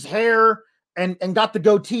bleached his hair and got the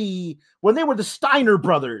goatee, when they were the Steiner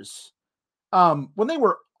brothers, when they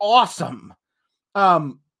were awesome,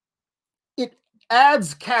 it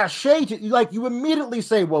adds cachet to, like, you immediately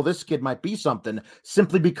say, well, this kid might be something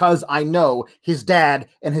simply because I know his dad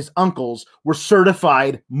and his uncles were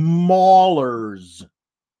certified maulers.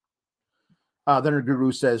 Then our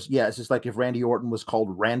guru says, yeah, it's just like if Randy Orton was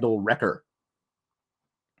called Randall Wrecker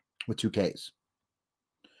with 2 Ks.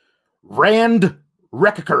 Rand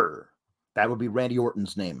Wrecker. That would be Randy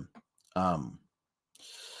Orton's name.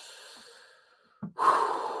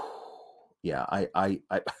 Yeah, I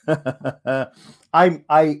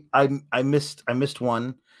missed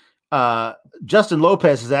one. Justin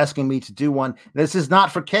Lopez is asking me to do one. This is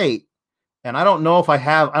not for Kate, and I don't know if I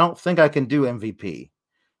don't think I can do MVP.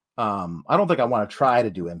 I don't think I want to try to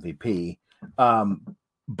do MVP.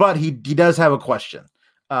 But he does have a question.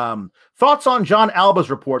 Thoughts on John Alba's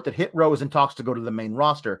report that Hit Row is in talks to go to the main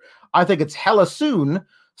roster? I think it's hella soon,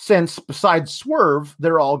 since besides Swerve,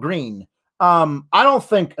 they're all green. I don't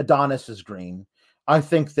think Adonis is green. I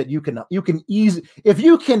think that you can easily, if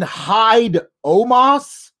you can hide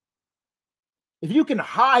Omos,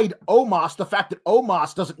 the fact that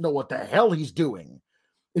Omos doesn't know what the hell he's doing,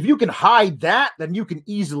 If you can hide that, then you can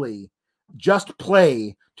easily just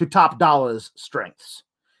play to Top Dollars' strengths.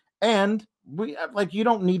 And you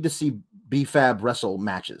don't need to see B-Fab wrestle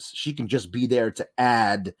matches. She can just be there to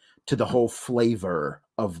add to the whole flavor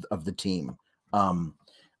of the team.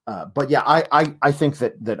 But yeah, I think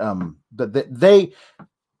that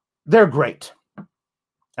they're great,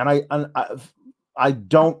 and I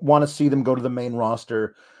don't want to see them go to the main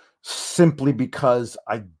roster simply because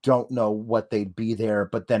I don't know what they'd be there.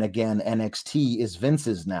 But then again, NXT is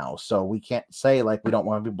Vince's now, so we can't say like we don't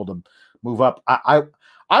want people to move up.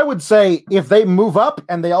 I would say if they move up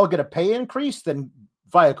and they all get a pay increase, then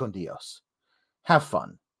vaya con Dios, have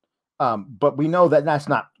fun. But we know that that's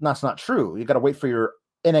not true. You got to wait for your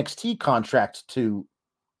NXT contract to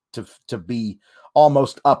be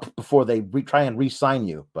almost up before they try and re-sign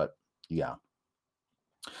you. But yeah.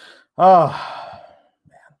 Man.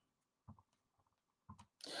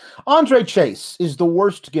 Andre Chase is the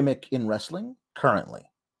worst gimmick in wrestling currently.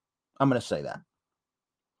 I'm going to say that.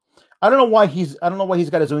 I don't know why he's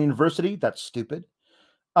got his own university. That's stupid.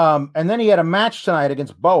 And then he had a match tonight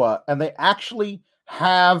against Boa, and they actually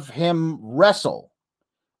have him wrestle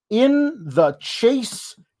in the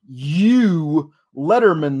Chase U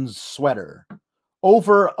Letterman's sweater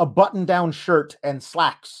over a button-down shirt and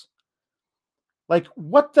slacks. Like,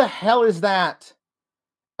 what the hell is that?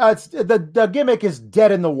 It's the gimmick is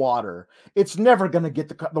dead in the water. It's never going to get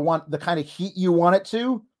the kind of heat you want it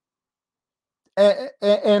to.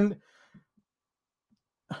 And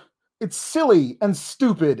it's silly and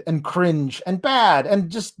stupid and cringe and bad, and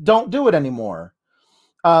just don't do it anymore.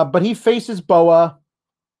 But he faces Boa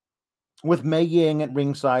with Mei Ying at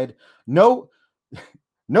ringside. No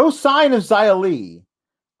sign of Xia Li.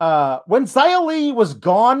 When Xia Li was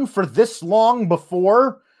gone for this long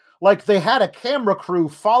before, like they had a camera crew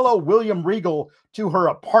follow William Regal to her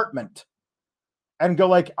apartment and go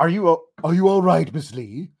like, are you all right, Miss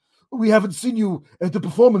Li? We haven't seen you at the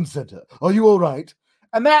performance center. Are you all right?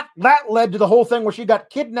 And that led to the whole thing where she got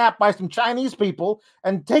kidnapped by some Chinese people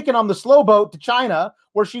and taken on the slow boat to China,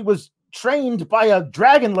 where she was trained by a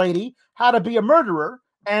dragon lady how to be a murderer.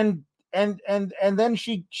 And then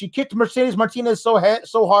she kicked Mercedes Martinez so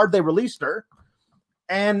hard they released her.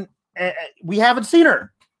 And we haven't seen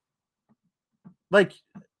her. Like,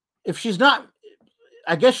 if she's not,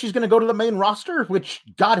 I guess she's going to go to the main roster, which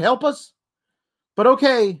God help us. But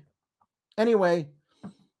okay. Anyway,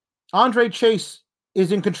 Andre Chase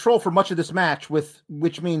is in control for much of this match,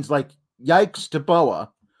 which means like yikes to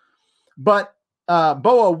Boa. But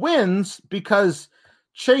Boa wins because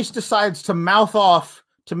Chase decides to mouth off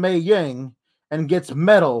to Mei Ying and gets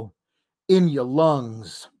metal in your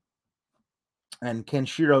lungs. And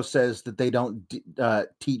Kenshiro says that they don't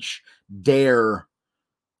teach DARE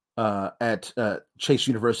at Chase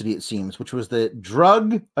University, it seems, which was the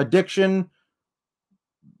drug addiction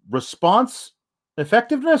response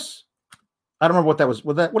effectiveness. I don't remember what that was.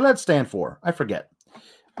 What did that stand for? I forget.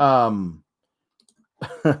 But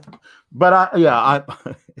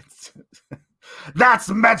it's that's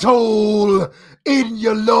metal in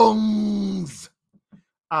your lungs.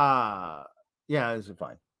 Yeah, it's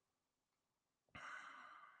fine.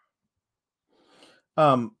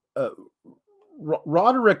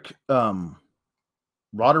 Roderick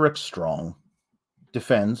Strong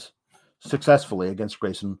defends successfully against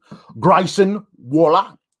Grayson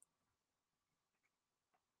Waller.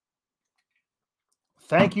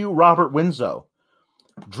 Thank you, Robert Winzo.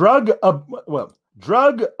 Drug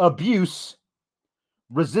abuse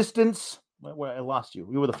resistance. I lost you.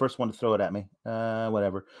 You were the first one to throw it at me.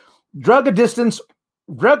 Whatever. Drug abuse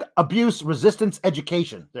resistance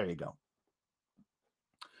education. There you go.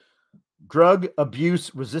 Drug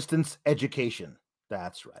abuse resistance education.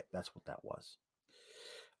 That's right. That's what that was.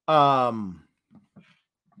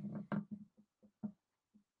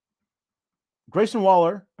 Grayson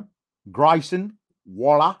Waller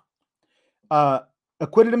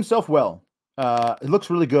acquitted himself well. It looks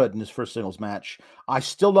really good in his first singles match. I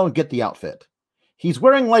still don't get the outfit. He's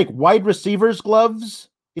wearing like wide receivers gloves,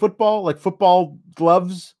 football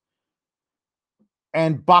gloves,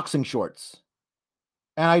 and boxing shorts.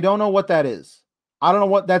 And I don't know what that is. I don't know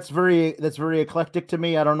what that's very eclectic to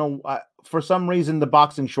me. I don't know. For some reason, the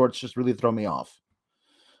boxing shorts just really throw me off.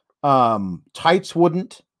 Tights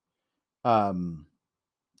wouldn't.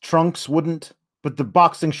 Trunks wouldn't. But the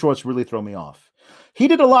boxing shorts really throw me off. He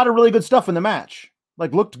did a lot of really good stuff in the match.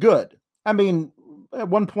 Like, looked good. I mean, at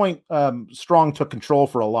one point, Strong took control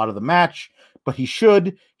for a lot of the match, but he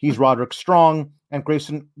should. He's Roderick Strong, and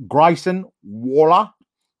Grayson Waller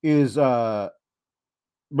is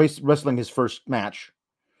wrestling his first match,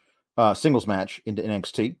 singles match into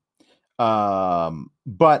NXT.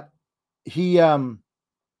 But he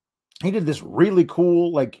did this really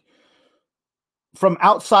cool, like, from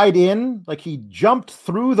outside in, like he jumped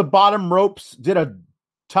through the bottom ropes, did a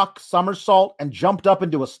tuck somersault, and jumped up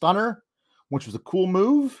into a stunner, which was a cool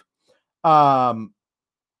move. And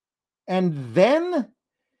then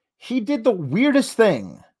he did the weirdest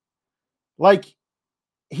thing. Like,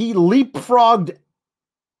 he leapfrogged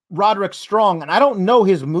Roderick Strong, and I don't know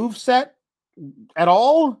his moveset at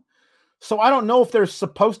all. So I don't know if there's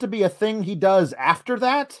supposed to be a thing he does after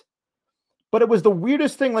that. But it was the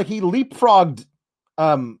weirdest thing. Like, he leapfrogged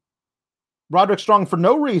Roderick Strong for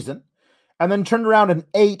no reason, and then turned around and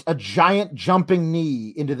ate a giant jumping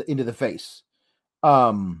knee into the face.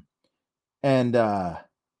 And that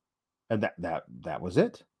was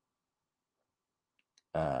it.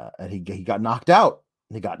 And he got knocked out.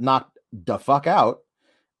 He got knocked the fuck out.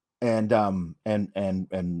 And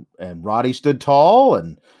Roddy stood tall,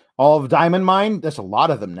 and all of Diamond Mine, there's a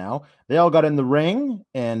lot of them now. They all got in the ring,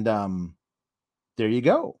 and there you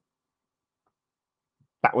go.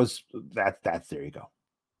 That's there you go.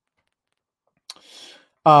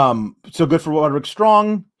 So good for Roderick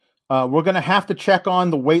Strong. We're gonna have to check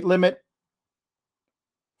on the weight limit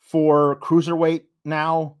for cruiserweight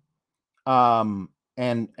now, and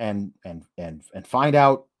find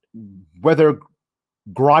out whether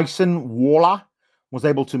Grayson Waller was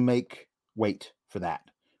able to make weight for that,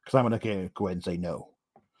 because I'm gonna go ahead and say no.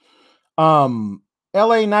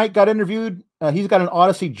 LA Knight got interviewed. He's got an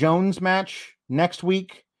Odyssey Jones match next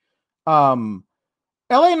week. LA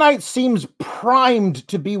Knight seems primed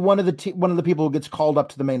to be one of the people who gets called up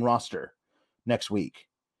to the main roster next week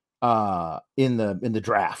in the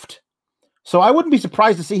draft. So I wouldn't be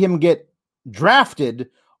surprised to see him get drafted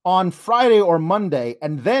on Friday or Monday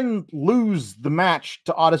and then lose the match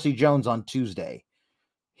to Odyssey Jones on Tuesday.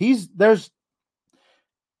 He's an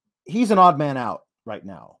odd man out right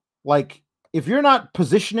now. Like, if you're not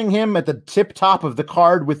positioning him at the tip top of the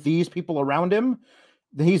card with these people around him,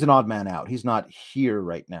 then he's an odd man out. He's not here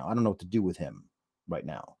right now. I don't know what to do with him right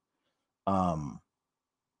now.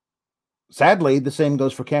 Sadly, the same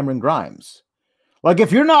goes for Cameron Grimes. Like,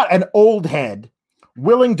 if you're not an old head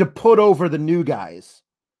willing to put over the new guys,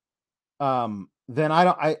 then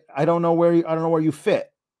I don't know where you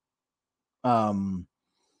fit. And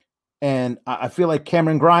I feel like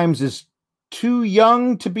Cameron Grimes is too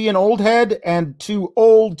young to be an old head and too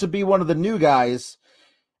old to be one of the new guys.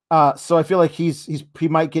 So I feel like he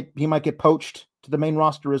might get poached to the main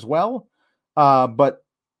roster as well. But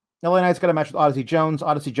LA Knight's got a match with Odyssey Jones.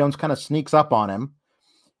 Odyssey Jones kind of sneaks up on him,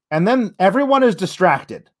 and then everyone is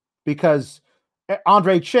distracted because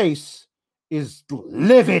Andre Chase is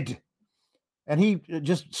livid, and he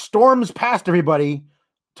just storms past everybody,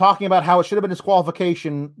 talking about how it should have been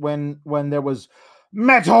disqualification when there was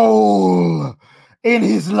metal in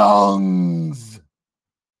his lungs.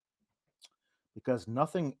 Because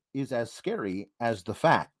nothing is as scary as the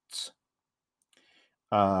facts.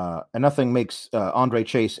 And nothing makes Andre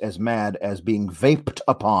Chase as mad as being vaped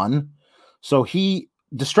upon. So he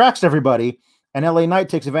distracts everybody, and LA Knight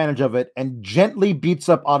takes advantage of it and gently beats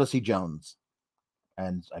up Odyssey Jones.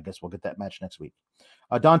 And I guess we'll get that match next week.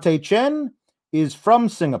 Dante Chen is from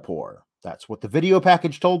Singapore. That's what the video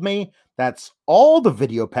package told me. That's all the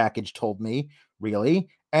video package told me, really.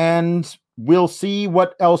 And we'll see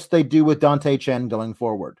what else they do with Dante Chen going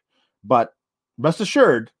forward. But rest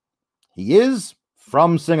assured, he is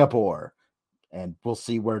from Singapore. And we'll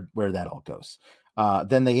see where that all goes.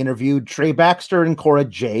 Then they interviewed Trey Baxter and Cora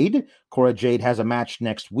Jade. Cora Jade has a match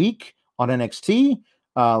next week on NXT.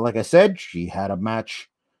 Like I said, she had a match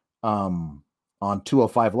on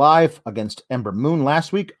 205 Live against Ember Moon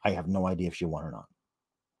last week. I have no idea if she won or not.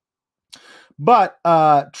 But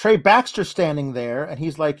Trey Baxter standing there, and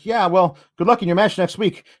he's like, yeah, well, good luck in your match next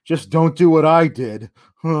week. Just don't do what I did.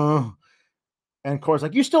 And Cora's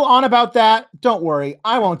like, you still on about that? Don't worry.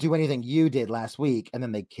 I won't do anything you did last week. And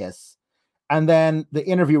then they kiss. And then the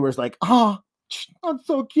interviewer's like, oh, that's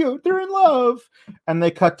so cute. They're in love. And they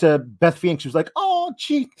cut to Beth Phoenix, who's like, oh,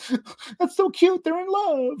 gee, that's so cute. They're in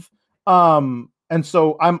love. And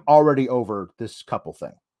so I'm already over this couple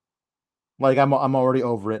thing. Like, I'm already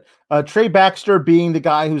over it. Trey Baxter being the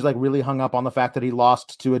guy who's like really hung up on the fact that he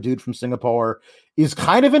lost to a dude from Singapore is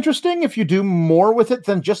kind of interesting if you do more with it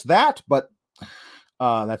than just that. But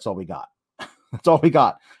that's all we got. That's all we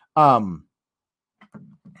got.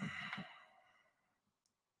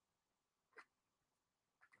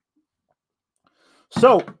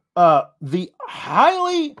 So the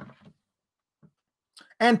highly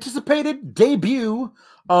anticipated debut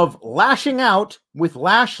of Lashing Out with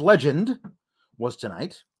Lash Legend was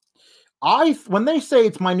tonight. When they say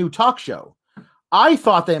it's my new talk show, I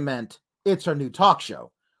thought they meant it's our new talk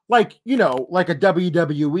show. Like, like a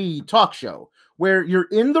WWE talk show where you're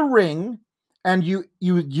in the ring and you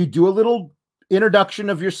do a little introduction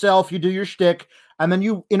of yourself, you do your shtick, and then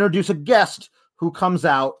you introduce a guest who comes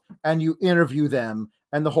out and you interview them,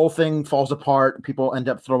 and the whole thing falls apart and people end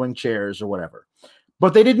up throwing chairs or whatever.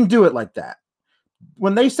 But they didn't do it like that.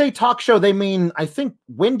 When they say talk show, they mean, I think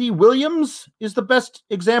Wendy Williams is the best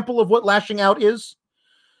example of what lashing out is,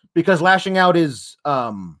 because lashing out is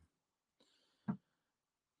her,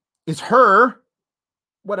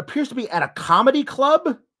 what appears to be at a comedy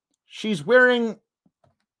club. She's wearing,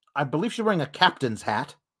 I believe she's wearing a captain's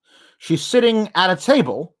hat. She's sitting at a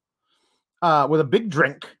table with a big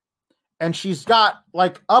drink, and she's got,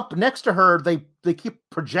 like, up next to her, they keep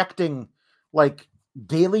projecting, like,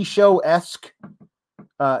 Daily Show-esque.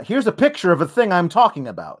 Here's a picture of a thing I'm talking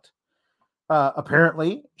about.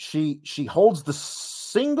 Apparently, she holds the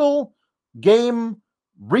single game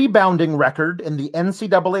rebounding record in the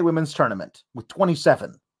NCAA women's tournament with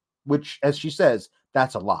 27, which, as she says,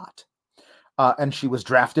 that's a lot. And she was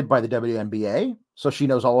drafted by the WNBA, so she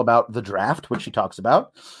knows all about the draft, which she talks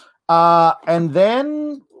about. And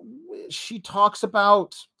then she talks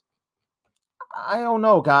about, I don't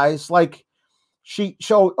know, guys, like, she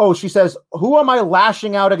says, who am I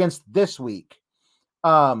lashing out against this week?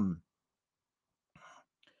 And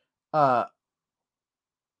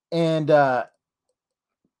it's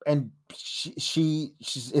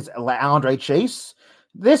Andre Chase.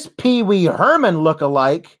 This Pee Wee Herman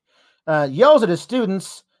lookalike yells at his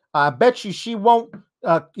students, I bet you he won't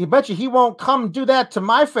come do that to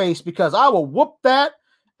my face, because I will whoop that,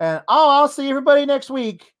 and I'll see everybody next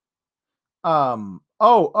week.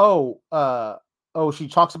 She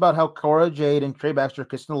talks about how Cora Jade and Trey Baxter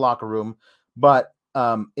kissed in the locker room, but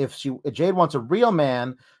if Jade wants a real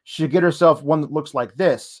man, she'll get herself one that looks like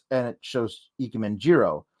this, and it shows Ikemen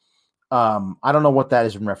Jiro. I don't know what that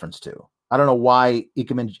is in reference to. I don't know why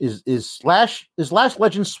Ikemen is Lash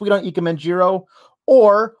Legend sweet on Ikemen Jiro,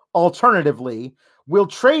 or alternatively, will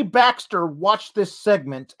Trey Baxter watch this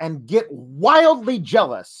segment and get wildly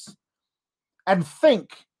jealous and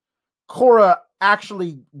think Cora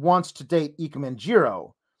actually wants to date Ikemen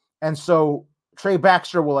Jiro, and so Trey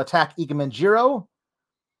Baxter will attack Ikemen Jiro?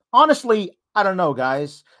 Honestly, I don't know,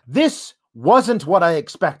 guys. This wasn't what I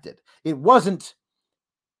expected. It wasn't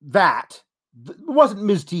that. It wasn't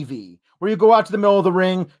Ms. TV, where you go out to the middle of the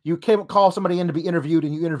ring, you call somebody in to be interviewed,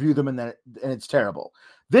 and you interview them, and it's terrible.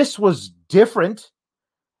 This was different.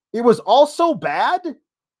 It was also bad.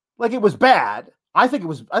 Like, it was bad. I think it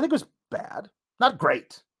was bad. Not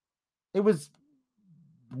great. It was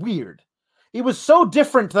weird. It was so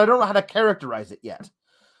different that I don't know how to characterize it yet.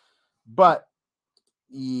 But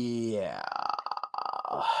yeah.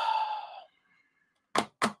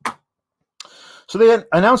 So they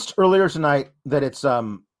announced earlier tonight that it's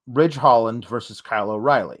Ridge Holland versus Kyle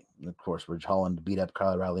O'Reilly. And of course, Ridge Holland beat up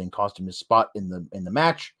Kyle O'Reilly and cost him his spot in the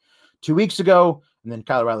match 2 weeks ago. And then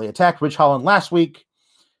Kyle O'Reilly attacked Ridge Holland last week.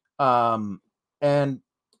 And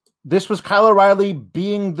this was Kyle O'Reilly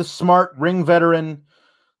being the smart ring veteran,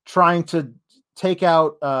 trying to take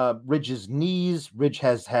out Ridge's knees. Ridge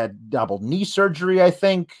has had double knee surgery, I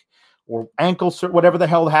think, or ankle surgery, whatever the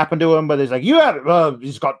hell happened to him. But he's like,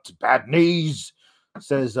 he's got bad knees,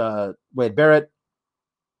 says Wade Barrett.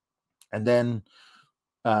 And then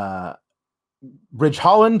Ridge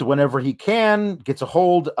Holland, whenever he can, gets a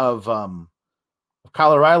hold of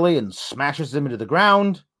Kyle O'Reilly and smashes him into the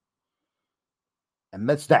ground. And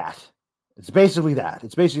that's that. It's basically that.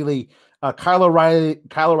 It's basically Kyle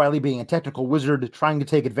O'Reilly being a technical wizard, trying to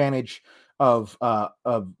take advantage of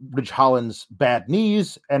Ridge Holland's bad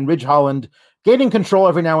knees, and Ridge Holland gaining control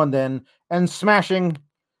every now and then and smashing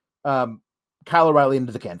Kyle O'Reilly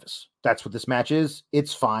into the canvas. That's what this match is.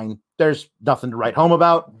 It's fine. There's nothing to write home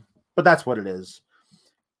about, but that's what it is.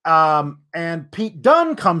 And Pete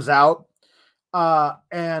Dunne comes out,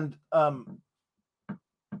 and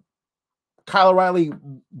Kyle O'Reilly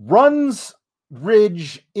runs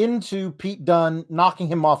Ridge into Pete Dunne, knocking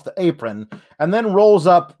him off the apron, and then rolls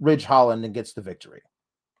up Ridge Holland and gets the victory.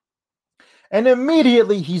 And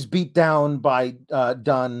immediately he's beat down by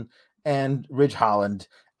Dunne and Ridge Holland,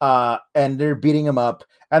 and they're beating him up.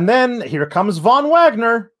 And then here comes Von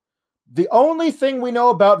Wagner. The only thing we know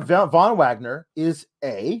about Von Wagner is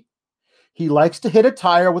A, he likes to hit a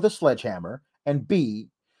tire with a sledgehammer, and B,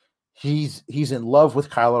 he's in love with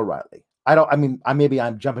Kyle O'Reilly.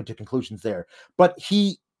 I'm jumping to conclusions there, but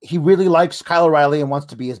he really likes Kyle O'Reilly and wants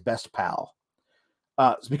to be his best pal.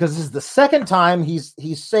 Because this is the second time he's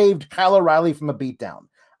saved Kyle O'Reilly from a beatdown,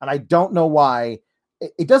 and I don't know why.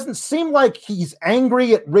 it doesn't seem like he's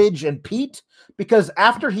angry at Ridge and Pete, because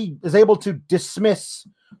after he is able to dismiss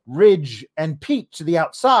Ridge and Pete to the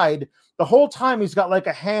outside, the whole time he's got like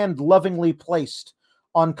a hand lovingly placed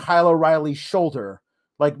on Kyle O'Reilly's shoulder,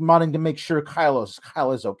 like wanting to make sure Kyle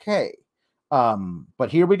is okay. But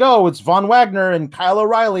here we go. It's Von Wagner and Kyle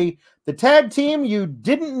O'Reilly, the tag team you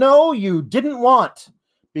didn't know you didn't want,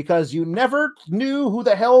 because you never knew who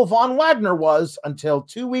the hell Von Wagner was until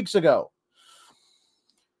 2 weeks ago.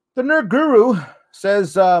 The Nerd Guru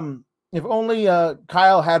says, if only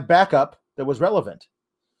Kyle had backup that was relevant.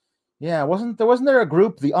 Yeah, wasn't there a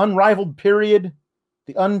group, the Unrivaled Period,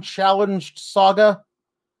 the Unchallenged Saga,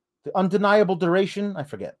 the Undeniable Duration? I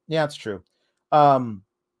forget. Yeah, it's true. Some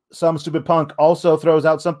Stupid Punk also throws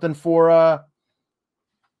out something for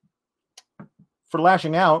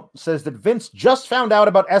Lashing Out, says that Vince just found out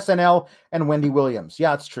about SNL and Wendy Williams.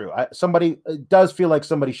 Yeah, it's true. It does feel like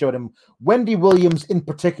somebody showed him Wendy Williams in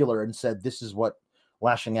particular and said, this is what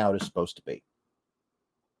Lashing Out is supposed to be.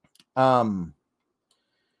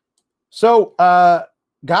 So,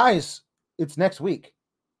 guys, it's next week.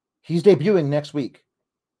 He's debuting next week.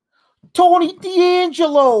 Tony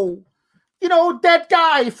D'Angelo, that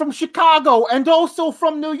guy from Chicago and also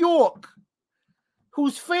from New York,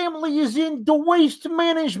 whose family is in the waste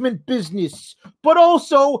management business, but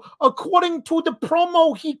also, according to the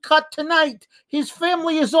promo he cut tonight, his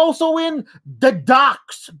family is also in the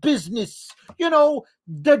docks business.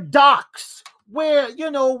 The docks, where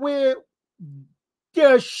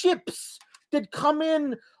there are ships that come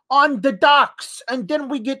in on the docks, and then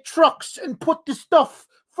we get trucks and put the stuff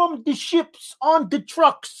from the ships on the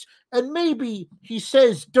trucks. And maybe, he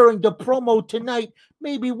says during the promo tonight,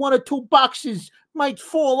 maybe 1 or 2 boxes might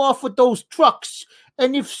fall off of those trucks.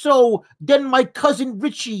 And if so, then my cousin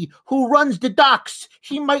Richie, who runs the docks,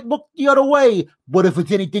 he might look the other way. But if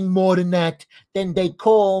it's anything more than that, then they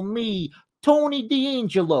call me Tony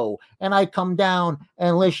D'Angelo. And I come down,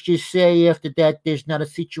 and let's just say after that, there's not a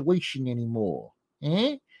situation anymore.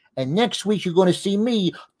 And next week, you're going to see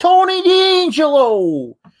me, Tony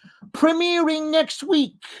D'Angelo, premiering next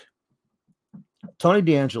week. Tony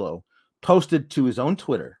D'Angelo posted to his own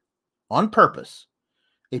Twitter, on purpose,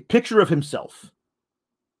 a picture of himself,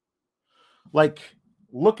 like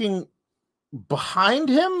looking behind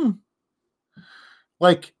him,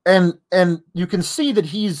 like, and you can see that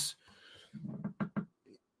he's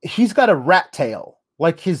got a rat tail.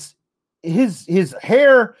 Like his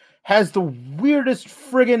hair has the weirdest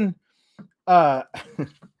friggin'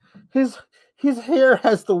 his hair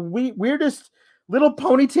has the weirdest little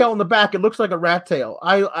ponytail in the back. It looks like a rat tail.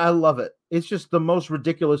 I love it. It's just the most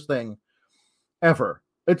ridiculous thing ever.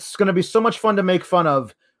 It's going to be so much fun to make fun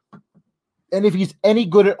of. And if he's any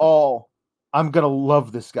good at all, I'm going to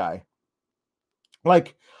love this guy.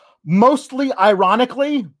 Like, mostly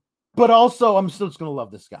ironically, but also I'm still just going to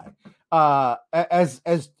love this guy. As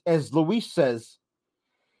Luis says,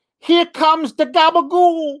 here comes the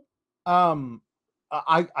gabagool.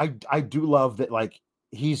 I do love that, like,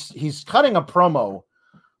 he's cutting a promo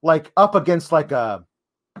like up against like a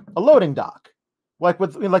loading dock, like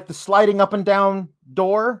with like the sliding up and down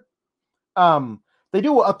door. They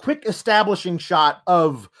do a quick establishing shot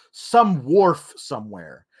of some wharf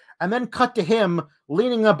somewhere, and then cut to him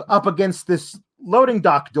leaning up against this loading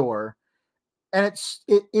dock door, and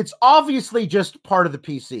it's obviously just part of the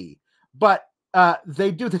PC, but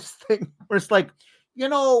they do this thing where it's like,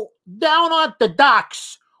 down at the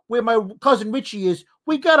docks where my cousin Richie is,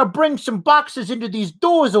 we got to bring some boxes into these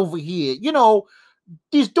doors over here.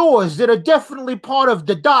 These doors that are definitely part of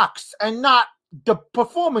the docks and not the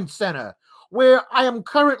performance center where I am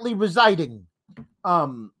currently residing.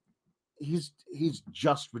 He's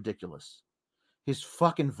just ridiculous. His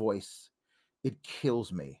fucking voice, it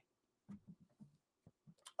kills me.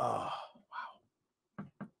 Oh,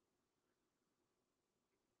 wow.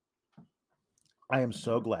 I am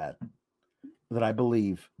so glad that I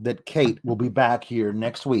believe that Kate will be back here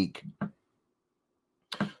next week,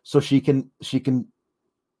 so she can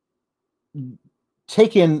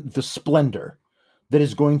take in the splendor that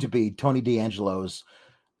is going to be Tony D'Angelo's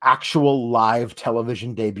actual live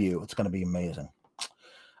television debut. It's going to be amazing.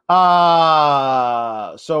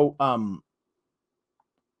 So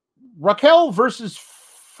Raquel versus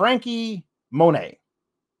Frankie Monet.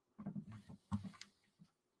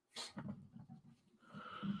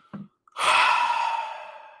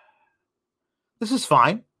 This is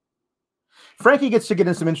fine. Frankie gets to get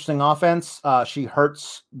in some interesting offense. She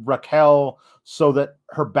hurts Raquel so that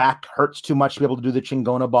her back hurts too much to be able to do the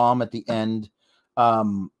Chingona bomb at the end.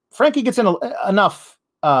 Frankie gets in enough.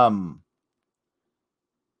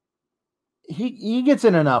 He gets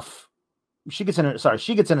in enough she gets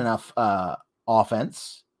in enough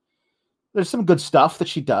offense. There's some good stuff that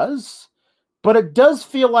she does, but it does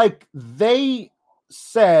feel like they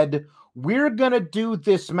said we're gonna do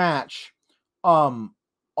this match on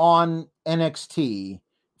NXT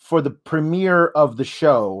for the premiere of the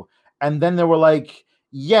show, and then they were like,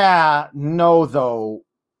 yeah, no, though,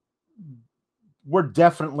 we're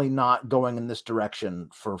definitely not going in this direction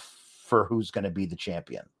for who's going to be the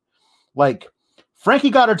champion. Like, Frankie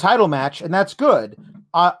got her title match, and that's good.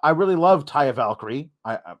 I really love Taya Valkyrie.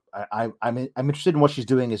 I'm interested in what she's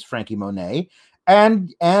doing as Frankie Monet,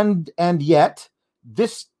 and yet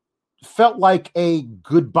this felt like a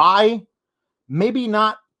goodbye, maybe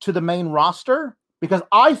not to the main roster, because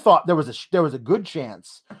I thought there was a good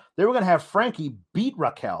chance they were going to have Frankie beat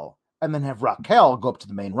Raquel and then have Raquel go up to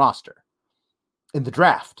the main roster in the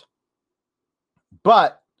draft.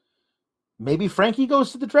 But maybe Frankie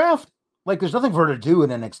goes to the draft. Like, there's nothing for her to do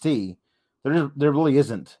in NXT. There really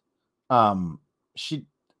isn't.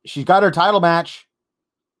 She's got her title match,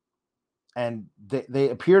 and they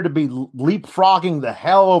appear to be leapfrogging the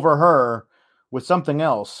hell over her with something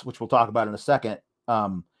else, which we'll talk about in a second.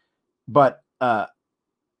 But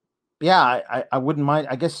yeah, I wouldn't mind.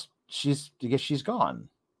 I guess she's gone.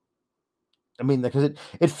 I mean, because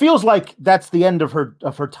it feels like that's the end of her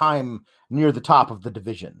time near the top of the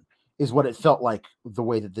division, is what it felt like, the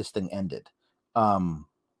way that this thing ended. But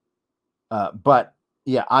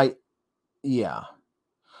yeah, at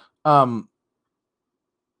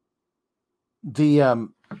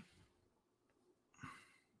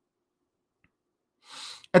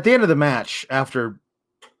the end of the match, after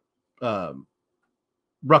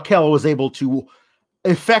Raquel was able to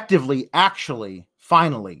effectively, actually,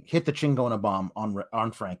 finally hit the Chingona bomb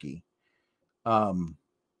on Frankie.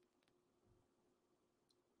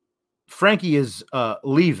 Frankie is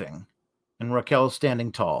leaving, and Raquel is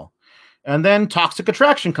standing tall. And then Toxic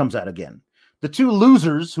Attraction comes out again. The two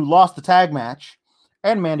losers who lost the tag match,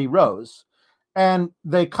 and Mandy Rose. And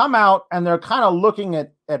they come out, and they're kind of looking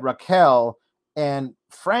at Raquel, and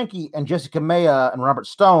Frankie and Jessica Maya and Robert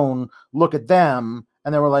Stone look at them,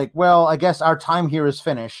 and they were like, well, I guess our time here is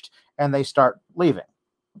finished. And they start leaving.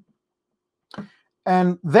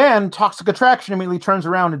 And then Toxic Attraction immediately turns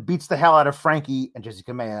around and beats the hell out of Frankie and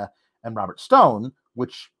Jessica Maya and Robert Stone,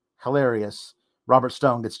 which, hilarious. Robert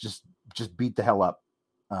Stone gets just beat the hell up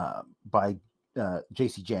by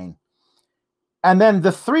JC Jane. And then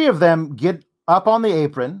the three of them get up on the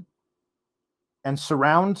apron and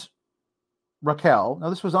surround Raquel. Now,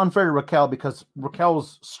 this was unfair to Raquel because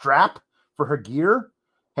Raquel's strap for her gear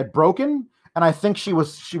had broken, and I think she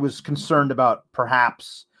was concerned about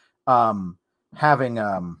perhaps having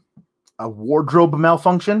a wardrobe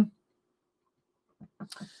malfunction.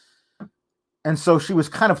 And so she was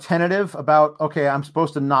kind of tentative about, okay, I'm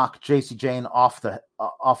supposed to knock JC Jane off the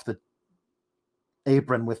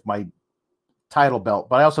apron with my title belt,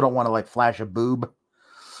 but I also don't want to like flash a boob.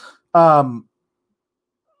 So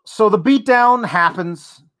the beatdown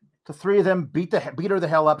happens. The three of them beat her the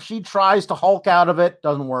hell up. She tries to Hulk out of it,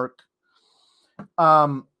 doesn't work.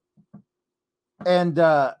 And and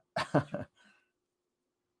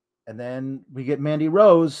then we get Mandy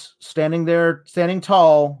Rose standing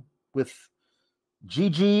tall with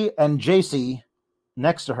Gigi and JC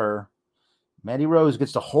next to her. Mandy Rose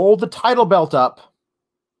gets to hold the title belt up.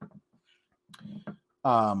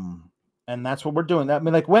 And that's what we're doing. I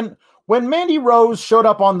mean, like when Mandy Rose showed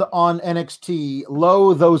up on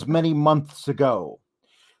NXT those many months ago,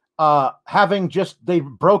 they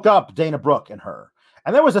broke up Dana Brooke and her.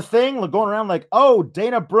 And there was a thing going around like, oh,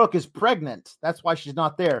 Dana Brooke is pregnant. That's why she's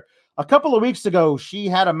not there. A couple of weeks ago, she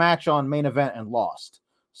had a match on Main Event and lost.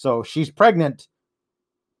 So she's pregnant.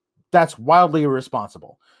 That's wildly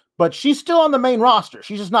irresponsible. But she's still on the main roster.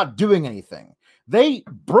 She's just not doing anything. They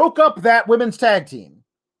broke up that women's tag team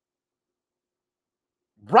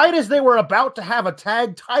right as they were about to have a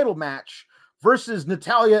tag title match versus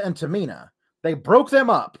Natalya and Tamina. They broke them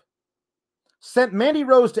up, sent Mandy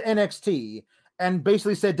Rose to NXT, and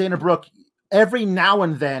basically said, Dana Brooke, every now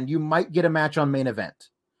and then you might get a match on Main Event.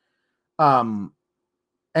 And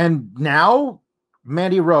now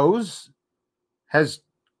Mandy Rose has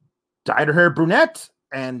dyed her hair brunette,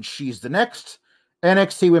 and she's the next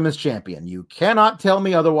NXT Women's Champion. You cannot tell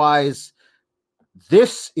me otherwise.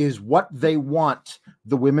 This is what they want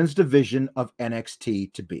the women's division of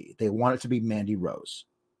NXT to be. They want it to be Mandy Rose.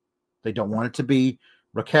 They don't want it to be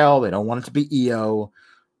Raquel. They don't want it to be Io.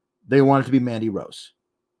 They want it to be Mandy Rose.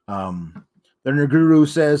 Their guru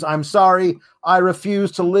says, I'm sorry, I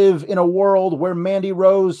refuse to live in a world where Mandy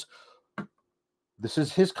Rose, this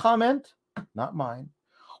is his comment, not mine,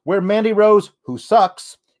 where Mandy Rose, who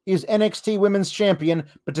sucks, is NXT Women's Champion,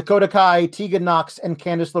 but Dakota Kai, Tegan Nox, and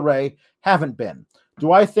Candice LeRae haven't been.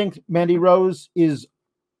 Do I think Mandy Rose is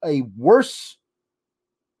a worse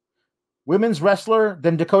women's wrestler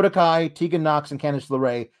than Dakota Kai, Tegan Nox, and Candice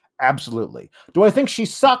LeRae? Absolutely. Do I think she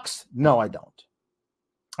sucks? No, I don't.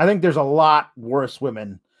 I think there's a lot worse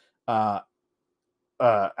women out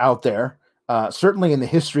there, certainly in the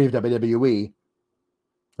history of WWE.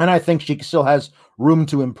 And I think she still has room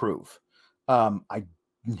to improve. I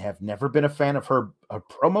have never been a fan of her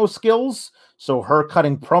promo skills. So her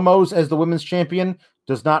cutting promos as the women's champion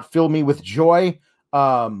does not fill me with joy.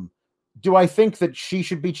 Do I think that she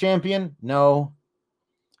should be champion? No.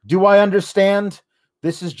 Do I understand?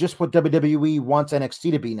 This is just what WWE wants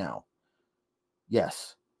NXT to be now.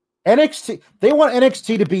 Yes. NXT, they want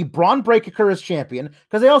NXT to be Braun Breaker as champion,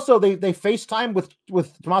 because they FaceTime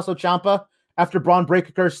with Tommaso Ciampa after Braun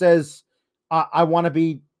Breaker says, I want to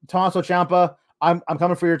be Tommaso Ciampa. I'm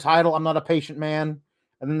coming for your title. I'm not a patient man.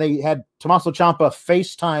 And then they had Tommaso Ciampa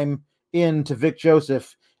FaceTime into Vic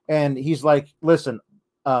Joseph, and he's like, listen,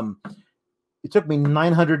 it took me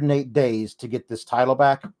 908 days to get this title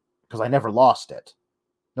back because I never lost it.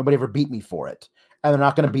 Nobody ever beat me for it. And they're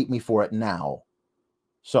not going to beat me for it now.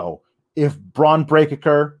 So if Braun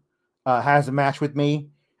Breaker has a match with me,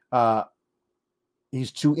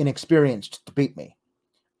 he's too inexperienced to beat me.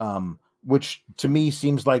 Which to me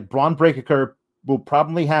seems like Braun Breaker will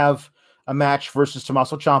probably have a match versus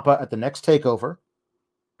Tommaso Ciampa at the next TakeOver.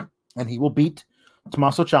 And he will beat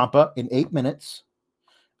Tommaso Ciampa in 8 minutes.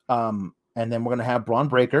 And then we're going to have Braun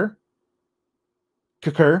Breaker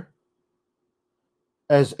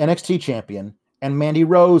as NXT champion and Mandy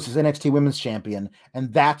Rose as NXT Women's Champion.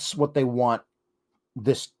 And that's what they want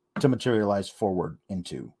this to materialize forward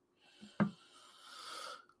into.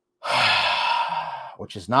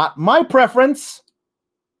 Which is not my preference.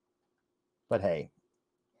 But hey,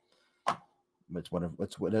 it's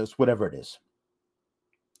whatever it is.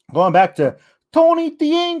 Going back to Tony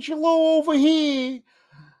D'Angelo over here.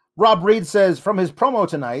 Rob Reed says, from his promo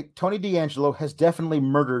tonight, Tony D'Angelo has definitely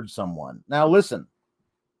murdered someone. Now listen,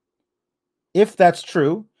 if that's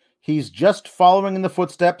true, he's just following in the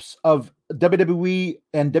footsteps of WWE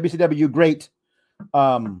and WCW great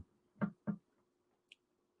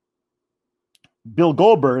Bill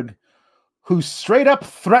Goldberg, who straight up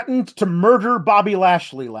threatened to murder Bobby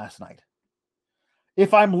Lashley last night.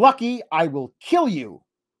 If I'm lucky, I will kill you,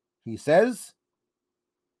 he says.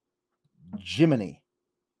 Jiminy.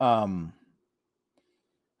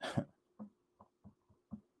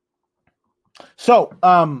 So,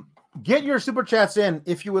 get your super chats in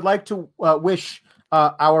if you would like to wish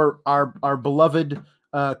our beloved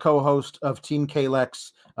co-host of Team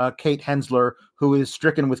Kalex, Kate Hensler, who is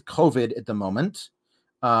stricken with COVID at the moment,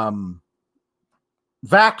 vaxxed,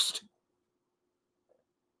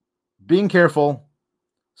 being careful,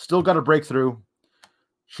 still got a breakthrough.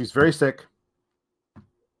 She's very sick,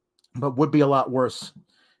 but would be a lot worse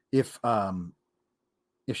if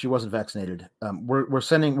she wasn't vaccinated. We're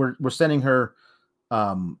sending her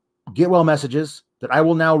get well messages that I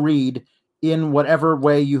will now read in whatever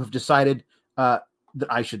way you have decided that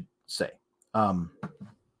I should say.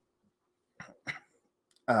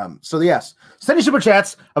 So yes, send your super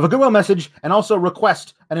chats of a goodwill message and also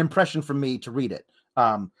request an impression from me to read it.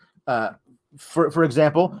 For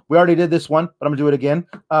example, we already did this one, but I'm gonna do it again.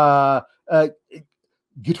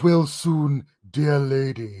 Get well soon, dear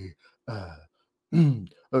lady.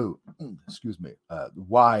 Excuse me.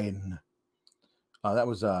 Wine. That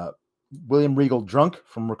was William Regal Drunk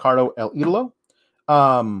from Ricardo El Idolo.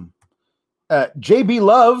 JB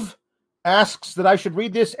Love asks that I should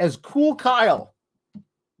read this as Cool Kyle,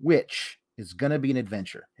 which is going to be an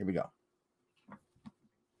adventure. Here we go.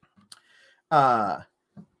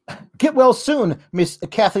 Get well soon, Miss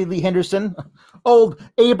Kathy Lee Henderson. Old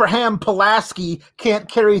Abraham Pulaski can't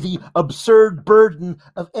carry the absurd burden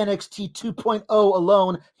of NXT 2.0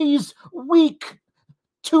 alone. He's weak.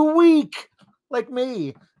 Too weak. Like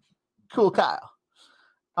me. Cool Kyle.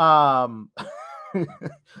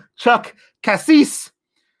 Chuck Cassis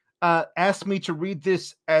asked me to read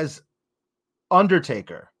this as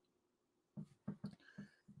Undertaker.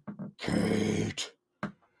 Kate,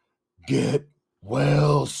 get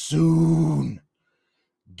well soon.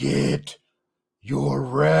 Get your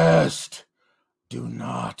rest. Do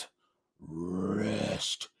not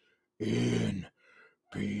rest in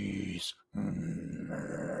peace.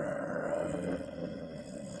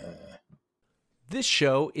 This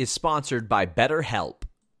show is sponsored by BetterHelp.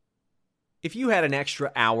 If you had an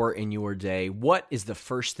extra hour in your day, what is the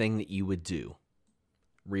first thing that you would do?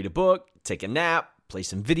 Read a book, take a nap, play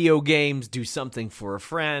some video games, do something for a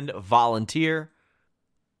friend, volunteer?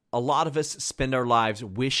 A lot of us spend our lives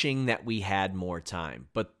wishing that we had more time.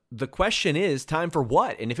 But the question is, time for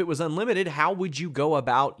what? And if it was unlimited, how would you go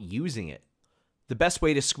about using it? The best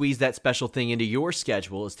way to squeeze that special thing into your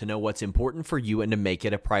schedule is to know what's important for you and to make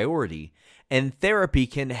it a priority. And therapy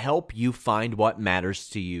can help you find what matters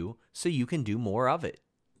to you so you can do more of it.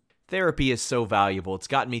 Therapy is so valuable. It's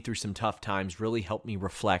gotten me through some tough times, really helped me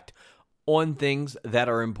reflect on things that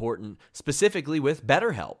are important, specifically with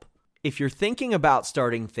BetterHelp. If you're thinking about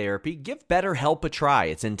starting therapy, give BetterHelp a try.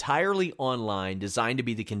 It's entirely online, designed to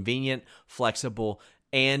be the convenient, flexible,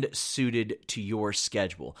 and suited to your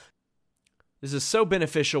schedule. This is so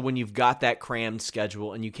beneficial when you've got that crammed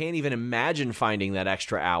schedule and you can't even imagine finding that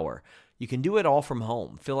extra hour. You can do it all from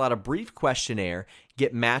home. Fill out a brief questionnaire,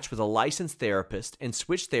 get matched with a licensed therapist, and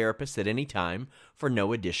switch therapists at any time for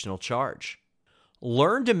no additional charge.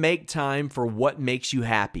 Learn to make time for what makes you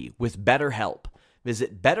happy with BetterHelp.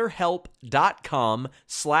 Visit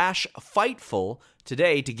betterhelp.com/Fightful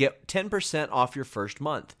today to get 10% off your first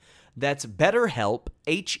month. That's BetterHelp,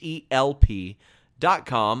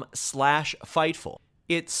 HELP.com/Fightful.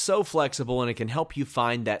 It's so flexible and it can help you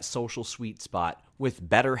find that social sweet spot with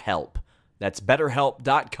BetterHelp. That's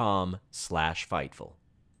betterhelp.com/Fightful.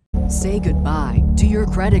 Say goodbye to your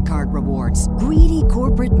credit card rewards. Greedy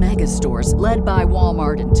corporate mega stores, led by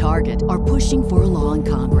Walmart and Target, are pushing for a law in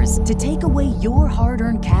Congress to take away your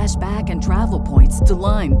hard-earned cash back and travel points to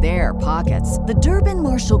line their pockets. The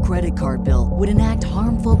Durbin-Marshall credit card bill would enact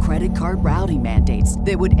harmful credit card routing mandates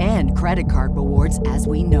that would end credit card rewards as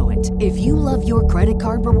we know it. If you love your credit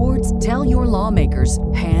card rewards, tell your lawmakers,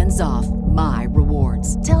 hands off my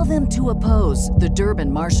rewards. Tell them to oppose the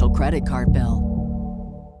Durbin-Marshall credit card bill.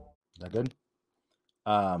 Is that good?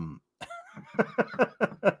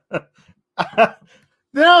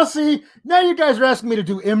 Now, see, now you guys are asking me to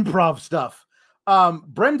do improv stuff.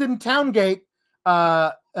 Brendan Towngate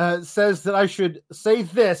says that I should say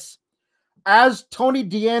this as Tony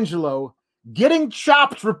D'Angelo getting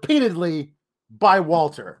chopped repeatedly by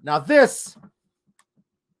Walter. Now, this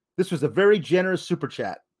was a very generous super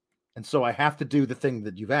chat, and so I have to do the thing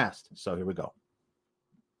that you've asked. So here we go.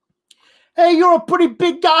 Hey, you're a pretty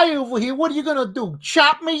big guy over here. What are you going to do?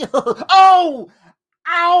 Chop me? Oh,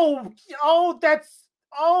 ow. That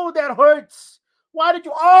hurts. Why did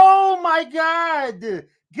you? Oh my God.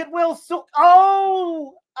 Get well soon.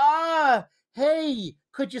 Hey,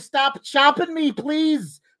 could you stop chopping me,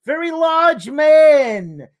 please? Very large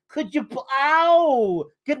man. Could you? Ow.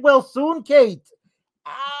 Get well soon, Kate.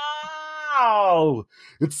 Ow.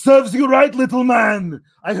 It serves you right, little man.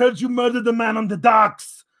 I heard you murdered the man on the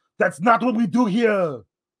docks. That's not what we do here.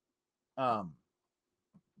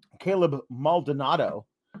 Caleb Maldonado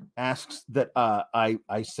asks that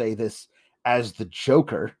I say this as the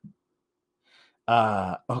Joker.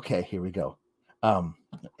 Okay, here we go.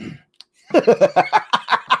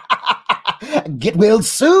 Get well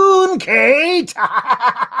soon, Kate.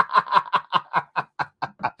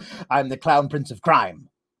 I'm the Clown Prince of Crime.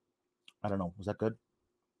 I don't know. Was that good?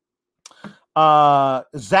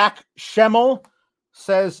 Zach Schemmel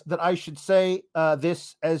says that I should say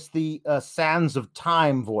this as the Sands of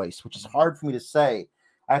Time voice, which is hard for me to say.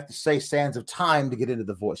 I have to say Sands of Time to get into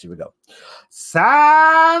the voice. Here we go.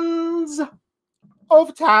 Sands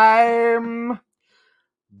of Time.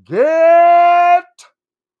 Get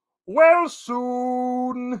well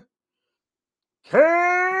soon, Kate.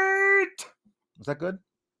 Was that good?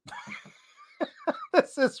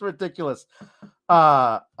 This is ridiculous.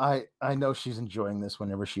 I know she's enjoying this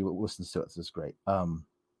whenever she listens to it. This is great.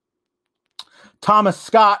 Thomas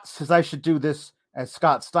Scott says I should do this as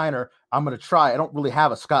Scott Steiner. I'm going to try. I don't really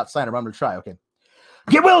have a Scott Steiner, but I'm going to try. Okay.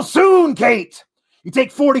 Get well soon, Kate. You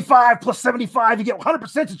take 45 plus 75, you get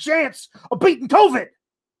 100% chance of beating COVID.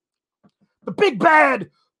 The big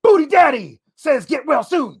bad booty daddy says get well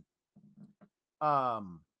soon.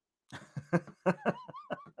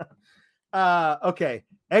 Okay.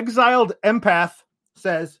 Exiled Empath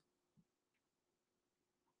says,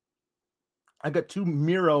 I got two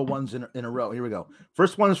Miro ones in a row. Here we go.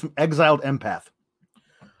 First one is from Exiled Empath.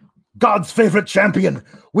 God's favorite champion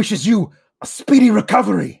wishes you a speedy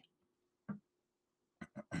recovery.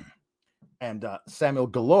 And Samuel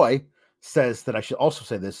Galoy says that I should also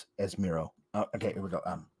say this as Miro. Okay, here we go.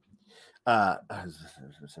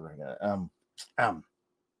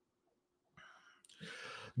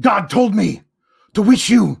 God told me to wish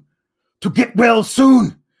you to get well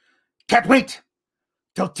soon. Can't wait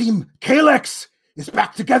till Team Kalex is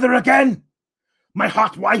back together again. My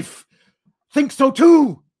hot wife thinks so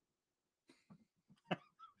too.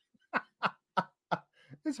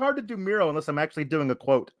 It's hard to do Miro unless I'm actually doing a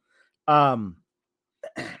quote. William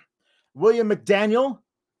McDaniel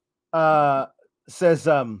says,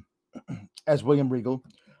 as William Regal,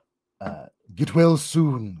 get well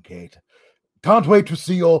soon, Kate. Can't wait to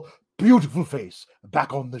see your beautiful face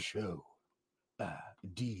back on the show.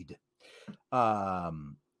 Indeed.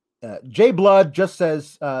 Jay Blood just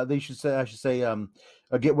says I should say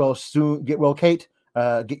get well soon, get well, Kate.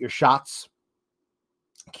 Get your shots,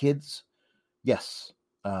 kids. Yes,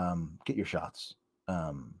 get your shots.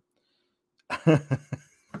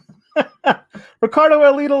 Ricardo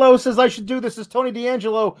Elidolo says I should do this as Tony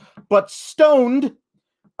D'Angelo, but stoned.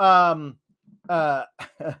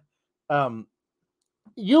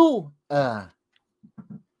 You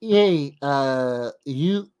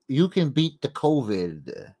you can beat the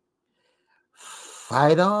COVID.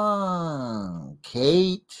 Fight on,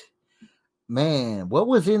 Kate. Man, what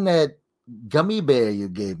was in that gummy bear you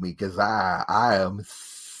gave me? Because I am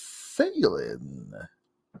sailing.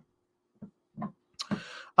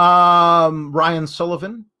 Ryan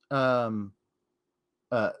Sullivan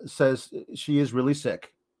says she is really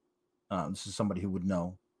sick. This is somebody who would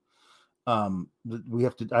know. I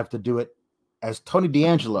have to do it as Tony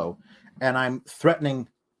D'Angelo, and I'm threatening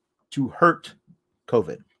to hurt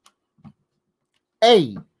COVID.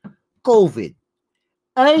 Hey, COVID.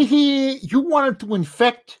 I hear you wanted to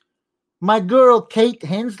infect my girl Kate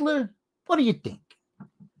Hensler. What do you think?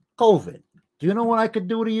 COVID. Do you know what I could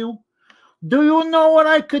do to you? Do you know what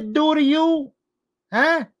I could do to you?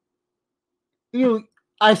 Huh? You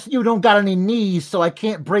don't got any knees, so I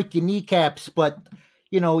can't break your kneecaps, but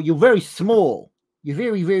you're very small. You're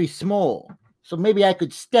very, very small. So maybe I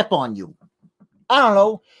could step on you. I don't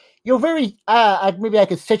know. You're very maybe I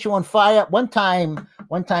could set you on fire. One time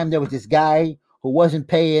there was this guy who wasn't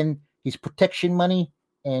paying his protection money,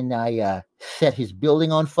 and I set his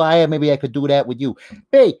building on fire. Maybe I could do that with you.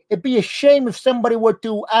 Hey, it'd be a shame if somebody were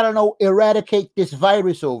to, I don't know, eradicate this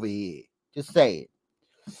virus over here. Just say it.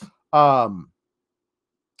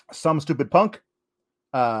 Some stupid punk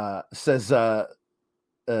says sorry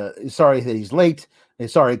that he's late.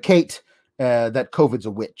 Sorry, Kate, that COVID's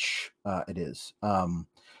a witch. It is.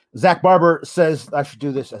 Zach Barber says I should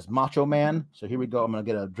do this as Macho Man. So here we go. I'm going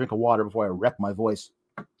to get a drink of water before I wreck my voice.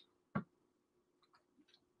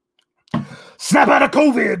 Snap out of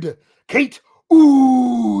COVID, Kate.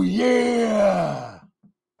 Ooh, yeah.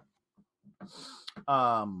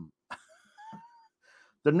 The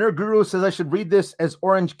Nerd Guru says I should read this as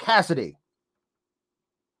Orange Cassidy.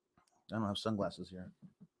 I don't have sunglasses here.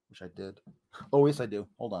 Wish I did. Oh, yes, I do.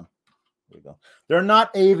 Hold on. There we go. They're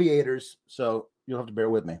not aviators, so you'll have to bear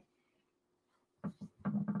with me.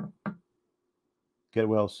 Get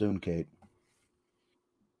well soon, Kate.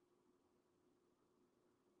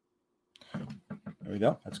 There we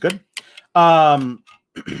go. That's good.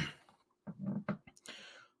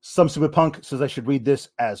 Some Stupid Punk says I should read this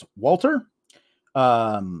as Walter.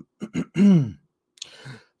 Get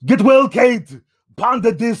well, Kate.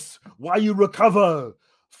 Ponder this while you recover.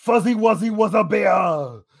 Fuzzy Wuzzy was a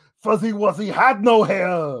bear. Fuzzy Wuzzy had no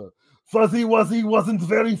hair. Fuzzy Wuzzy wasn't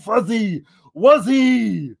very fuzzy. Was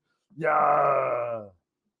he? Yeah.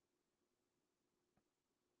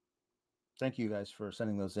 Thank you guys for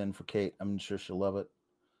sending those in for Kate. I'm sure she'll love it.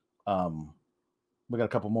 We got a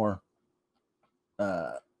couple more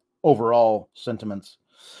overall sentiments.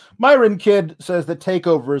 Myron Kidd says that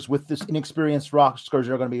takeovers with this inexperienced rockstars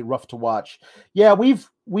are going to be rough to watch. Yeah,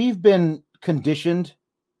 we've been conditioned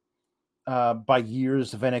by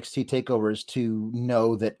years of NXT takeovers to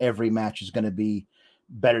know that every match is going to be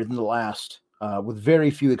better than the last, with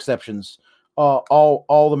very few exceptions.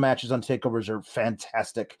 All the matches on takeovers are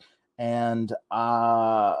fantastic, and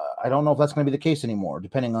I don't know if that's going to be the case anymore,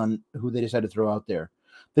 depending on who they decide to throw out there.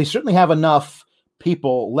 They certainly have enough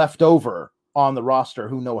people left over on the roster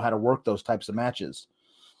who know how to work those types of matches.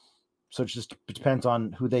 So it just depends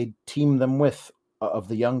on who they team them with of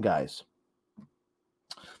the young guys.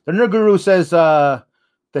 The Nerd Guru says that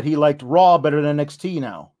he liked Raw better than NXT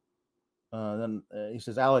now. Then he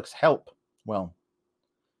says, Alex, help. Well,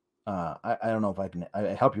 I don't know if I can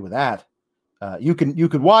help you with that. You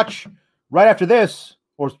could watch right after this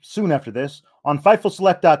or soon after this on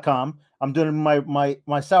FightfulSelect.com. I'm doing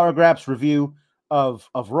my Sour Graps review of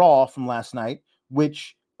Raw from last night,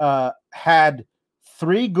 which had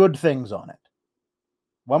 3 good things on it.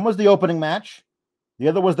 One was the opening match, the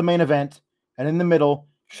other was the main event, and in the middle,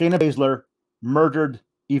 Shayna Baszler murdered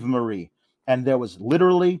Eva Marie, and there was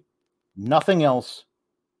literally nothing else.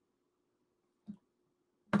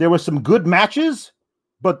 There were some good matches,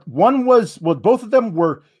 but both of them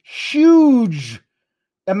were huge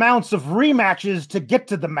amounts of rematches to get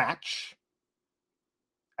to the match.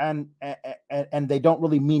 And they don't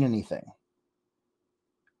really mean anything.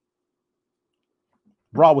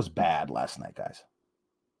 Raw was bad last night, guys.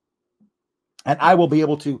 And I will be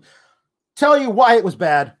able to tell you why it was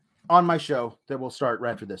bad on my show that will start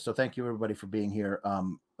right after this. So thank you, everybody, for being here.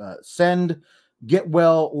 Send get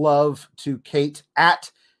well love to Kate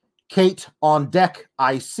at Kate on Deck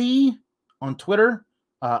IC on Twitter.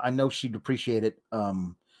 I know she'd appreciate it.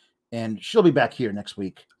 And she'll be back here next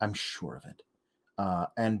week. I'm sure of it.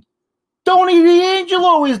 And Tony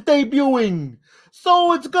D'Angelo is debuting.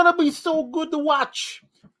 So it's going to be so good to watch.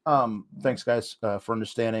 Thanks, guys, for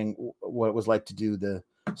understanding what it was like to do the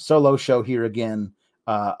solo show here again.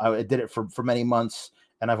 I did it for many months,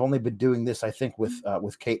 and I've only been doing this, I think,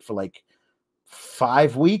 with Kate for like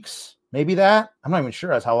 5 weeks, maybe that. I'm not even sure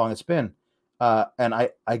that's how long it's been. And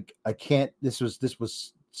I can't. This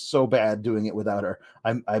was so bad doing it without her.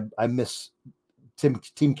 I miss Team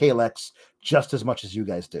Kalex just as much as you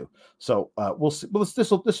guys do. So we'll see. Well,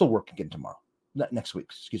 this will work again tomorrow, next week.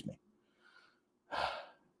 Excuse me.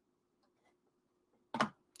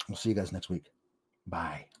 We'll see you guys next week.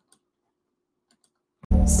 Bye.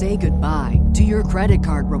 Say goodbye to your credit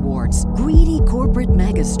card rewards. Greedy corporate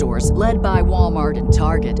mega stores, led by Walmart and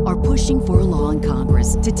Target, are pushing for a law in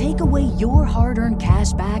Congress to take away your hard-earned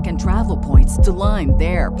cash back and travel points to line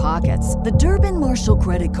their pockets. The Durbin-Marshall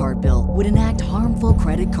credit card bill would enact harmful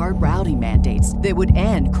credit card routing mandates that would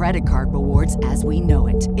end credit card rewards as we know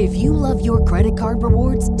it. If you love your credit card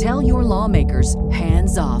rewards, tell your lawmakers,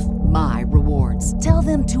 hands off my rewards. Tell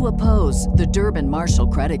them to oppose the Durbin-Marshall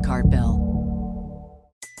credit card bill.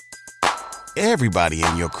 Everybody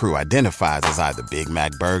in your crew identifies as either Big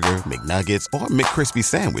Mac Burger, McNuggets, or McCrispy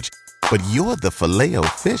Sandwich. But you're the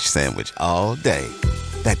Filet-O-Fish Sandwich all day.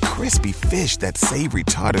 That crispy fish, that savory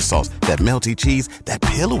tartar sauce, that melty cheese, that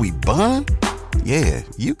pillowy bun. Yeah,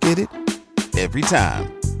 you get it. Every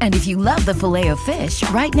time. And if you love the Filet-O-Fish,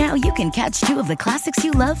 right now you can catch 2 of the classics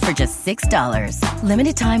you love for just $6.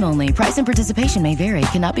 Limited time only. Price and participation may vary.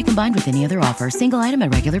 Cannot be combined with any other offer. Single item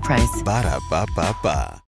at regular price. Ba-da-ba-ba-ba.